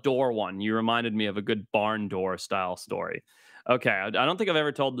a door one. You reminded me of a good barn door style story. Okay, I don't think I've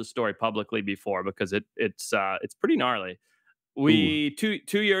ever told this story publicly before because it's pretty gnarly. We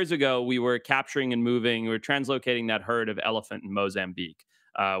 2 years ago we were capturing and moving. We were translocating that herd of elephant in Mozambique.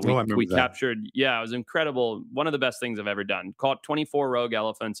 We captured. Yeah, it was incredible. One of the best things I've ever done. Caught 24 rogue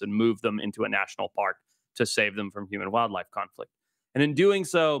elephants and moved them into a national park to save them from human-wildlife conflict. And in doing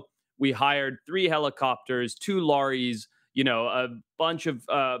so, we hired 3 helicopters, 2 lorries, a bunch of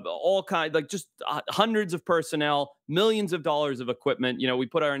all kinds, like just hundreds of personnel, millions of dollars of equipment. We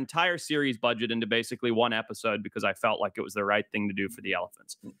put our entire series budget into basically one episode because I felt like it was the right thing to do for the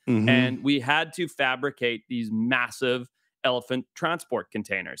elephants. Mm-hmm. And we had to fabricate these massive elephant transport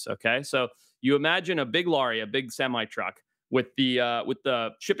containers. Okay. So you imagine a big lorry, a big semi truck with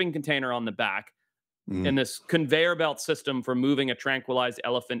the shipping container on the back. And this conveyor belt system for moving a tranquilized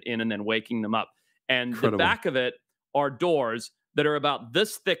elephant in and then waking them up. And the back of it are doors that are about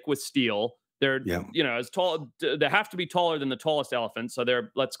this thick with steel. They're, as tall, they have to be taller than the tallest elephant. So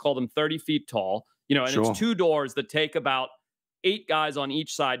they're, let's call them 30 feet tall, and it's 2 doors that take about 8 guys on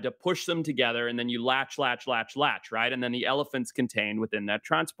each side to push them together. And then you latch, right? And then the elephant's contained within that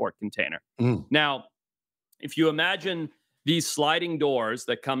transport container. Now, if you imagine these sliding doors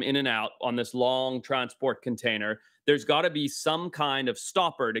that come in and out on this long transport container, there's got to be some kind of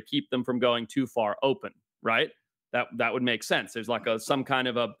stopper to keep them from going too far open, right? That would make sense. There's like some kind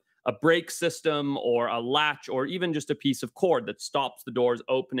of a brake system or a latch or even just a piece of cord that stops the doors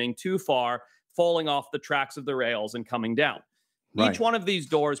opening too far, falling off the tracks of the rails and coming down. Right. Each one of these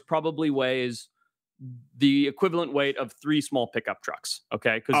doors probably weighs the equivalent weight of 3 small pickup trucks,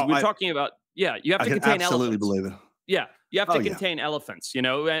 okay? Because we're talking about, you have to contain elephants. I absolutely believe it. Yeah, you have to contain elephants,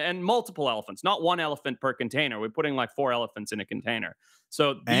 and multiple elephants, not 1 elephant per container. We're putting like 4 elephants in a container.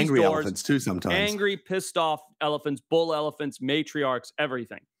 So these angry doors, elephants too sometimes. Angry, pissed off elephants, bull elephants, matriarchs,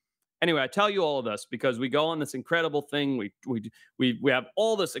 everything. Anyway, I tell you all of this because we go on this incredible thing. We have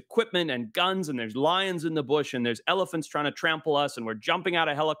all this equipment and guns, and there's lions in the bush, and there's elephants trying to trample us, and we're jumping out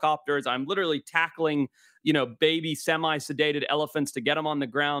of helicopters. I'm literally tackling, baby semi-sedated elephants to get them on the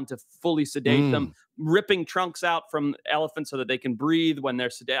ground to fully sedate them, ripping trunks out from elephants so that they can breathe when they're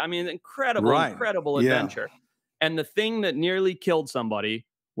sedated. I mean, incredible adventure. And the thing that nearly killed somebody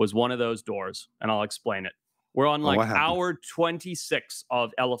was one of those doors, and I'll explain it. We're on like hour 26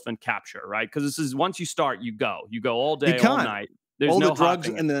 of elephant capture, right? Because this is once you start, you go all day, all night. There's all no the drugs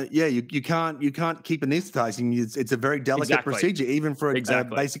hopping. and you can't keep anesthetizing. It's a very delicate procedure, even for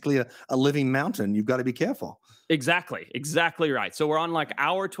basically a living mountain. You've got to be careful. Exactly right. So we're on like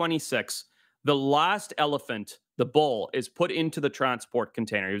hour 26. The last elephant, the bull, is put into the transport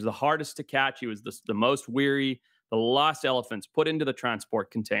container. He was the hardest to catch. He was the most weary. The last elephant's put into the transport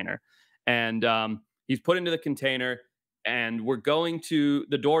container, and he's put into the container, and we're going to,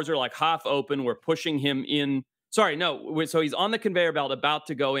 the doors are like half open. We're pushing him in. Sorry, no. So he's on the conveyor belt about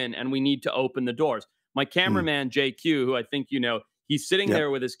to go in, and we need to open the doors. My cameraman, JQ, who I think he's sitting there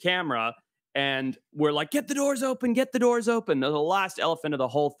with his camera, and we're like, get the doors open, get the doors open. They're the last elephant of the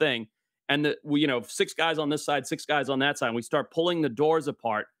whole thing. And we 6 guys on this side, 6 guys on that side. And we start pulling the doors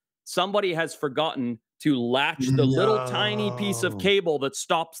apart. Somebody has forgotten to latch the little tiny piece of cable that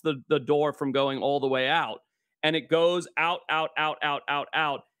stops the door from going all the way out. And it goes out,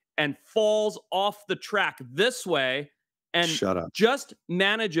 and falls off the track this way. And just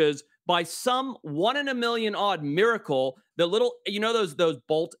manages, by some 1 in a million odd miracle, the little, those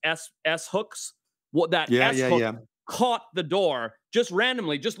bolt S hooks, hook caught the door just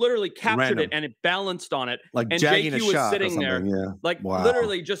randomly, just literally captured it, and it balanced on it. Like and JQ was sitting there,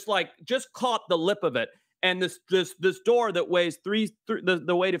 literally just caught the lip of it. And this door that weighs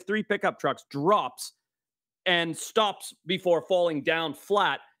the weight of 3 pickup trucks drops and stops before falling down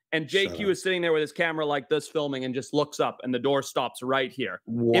flat. And JQ is sitting there with his camera like this, filming, and just looks up, and the door stops right here.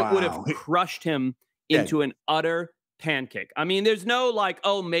 Wow. It would have crushed him into an utter pancake. I mean, there's no like,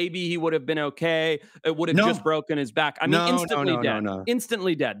 oh, maybe he would have been okay. It would have just broken his back. I mean, instantly dead.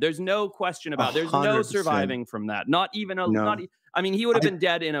 Instantly dead. There's no question about it. There's 100%. No surviving from that. Not even I mean, he would have been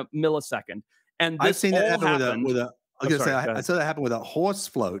dead in a millisecond. And this I've seen that happen with I saw that happen with a horse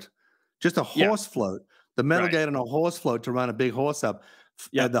float. Just a horse float. The metal gate on a horse float to run a big horse up.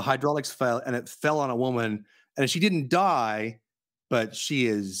 The hydraulics failed, and it fell on a woman. And she didn't die, but she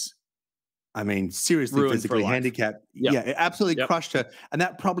is, I mean, seriously ruined physically handicapped. Yeah, it absolutely crushed her. And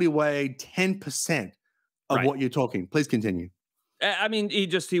that probably weighed 10% of what you're talking. Please continue. I mean,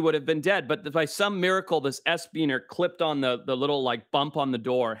 he would have been dead. But by some miracle, this S-beaner clipped on the little like bump on the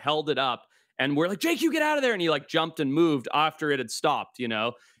door, held it up. And we're like, Jake, you get out of there. And he like jumped and moved after it had stopped,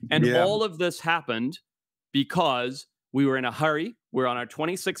 And all of this happened because we were in a hurry. We're on our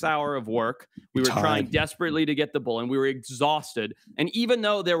 26th hour of work. We were trying desperately to get the bull, and we were exhausted. And even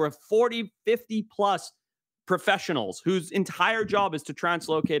though there were 40, 50 plus professionals whose entire job is to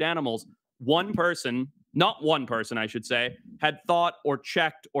translocate animals, not one person, I should say, had thought or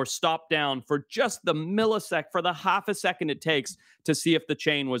checked or stopped down for just the millisecond, for the half a second it takes to see if the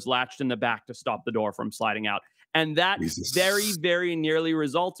chain was latched in the back to stop the door from sliding out. And that very, very nearly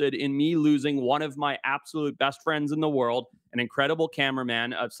resulted in me losing one of my absolute best friends in the world, an incredible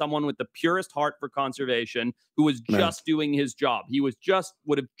cameraman, someone with the purest heart for conservation, who was just doing his job. He would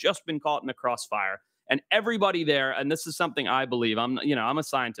have just been caught in the crossfire. And everybody there, and this is something I believe, I'm a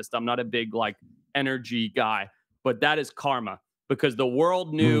scientist. I'm not a big like energy guy, but that is karma, because the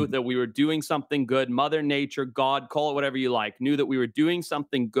world knew that we were doing something good. Mother Nature, God, call it whatever you like, knew that we were doing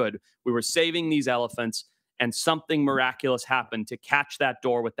something good. We were saving these elephants. And something miraculous happened to catch that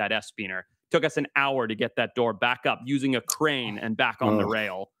door with that S-beaner. Took us an hour to get that door back up using a crane and back on the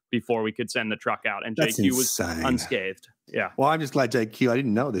rail before we could send the truck out. And JQ was unscathed. Yeah. Well, I'm just glad JQ, I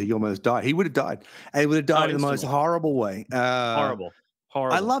didn't know that he almost died. He would have died. And he would have died in the most horrible way. Horrible.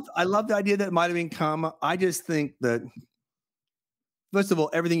 I love the idea that it might have been karma. I just think that, first of all,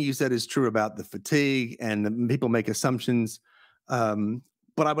 everything you said is true about the fatigue, and people make assumptions.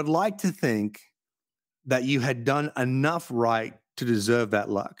 But I would like to think that you had done enough right to deserve that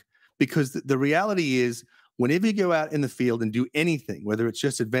luck. Because the reality is, whenever you go out in the field and do anything, whether it's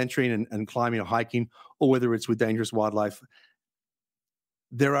just adventuring and climbing or hiking, or whether it's with dangerous wildlife,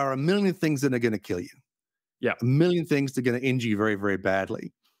 there are a million things that are going to kill you. Yeah. A million things that are going to injure you very, very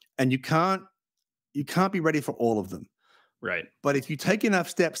badly. And you can't be ready for all of them. Right. But if you take enough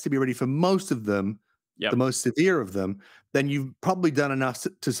steps to be ready for most of them, the most severe of them, then you've probably done enough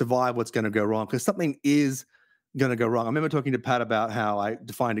to survive what's going to go wrong, because something is going to go wrong. I remember talking to Pat about how I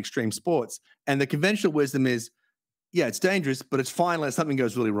defined extreme sports, and the conventional wisdom is, yeah, it's dangerous, but it's fine unless something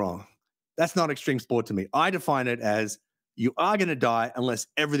goes really wrong. That's not extreme sport to me. I define it as you are going to die unless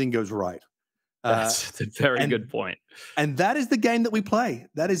everything goes right. That's a very good point. And that is the game that we play.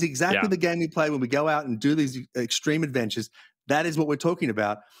 That is exactly the game we play when we go out and do these extreme adventures. That is what we're talking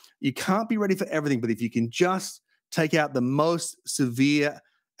about. You can't be ready for everything, but if you can just take out the most severe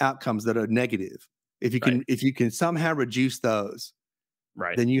outcomes that are negative, if you can somehow reduce those,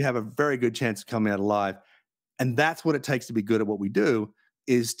 then you have a very good chance of coming out alive. And that's what it takes to be good at what we do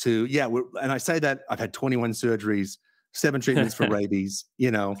is to, and I say that I've had 21 surgeries, 7 treatments for rabies,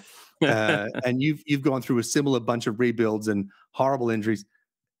 and you've gone through a similar bunch of rebuilds and horrible injuries.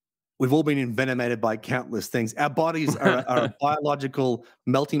 We've all been envenomated by countless things. Our bodies are a biological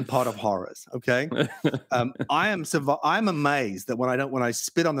melting pot of horrors. Okay, I'm amazed that when I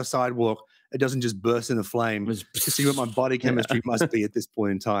spit on the sidewalk, it doesn't just burst into flame. To see what my body chemistry must be at this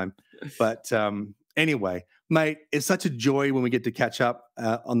point in time. But anyway, mate, it's such a joy when we get to catch up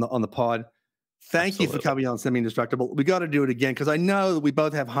on the pod. Thank you for coming on Semi-Indestructible. We got to do it again because I know that we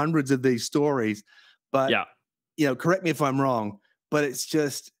both have hundreds of these stories. But correct me if I'm wrong. But it's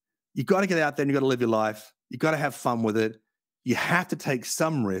just, you got to get out there and you got to live your life. You got to have fun with it. You have to take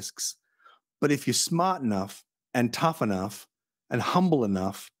some risks. But if you're smart enough and tough enough and humble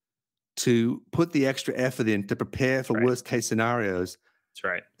enough to put the extra effort in to prepare for worst case scenarios, that's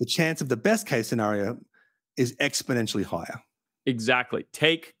right. The chance of the best case scenario is exponentially higher. Exactly.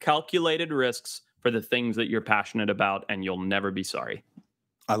 Take calculated risks for the things that you're passionate about, and you'll never be sorry.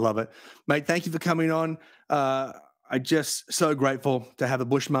 I love it. Mate, thank you for coming on. I'm just so grateful to have the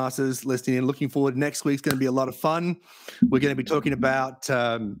Bushmasters listening in. Looking forward. Next week's going to be a lot of fun. We're going to be talking about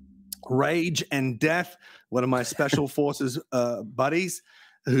rage and death, one of my special forces buddies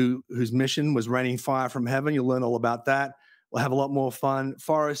whose mission was raining fire from heaven. You'll learn all about that. We'll have a lot more fun.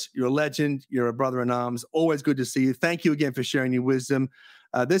 Forrest, you're a legend. You're a brother in arms. Always good to see you. Thank you again for sharing your wisdom.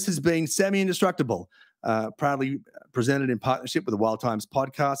 This has been Semi-Indestructible, proudly presented in partnership with the Wild Times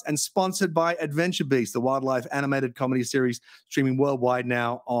podcast and sponsored by Adventure Beast, the wildlife animated comedy series streaming worldwide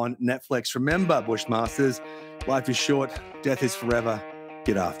now on Netflix. Remember, Bushmasters, life is short, death is forever.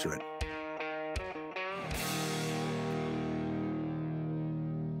 Get after it.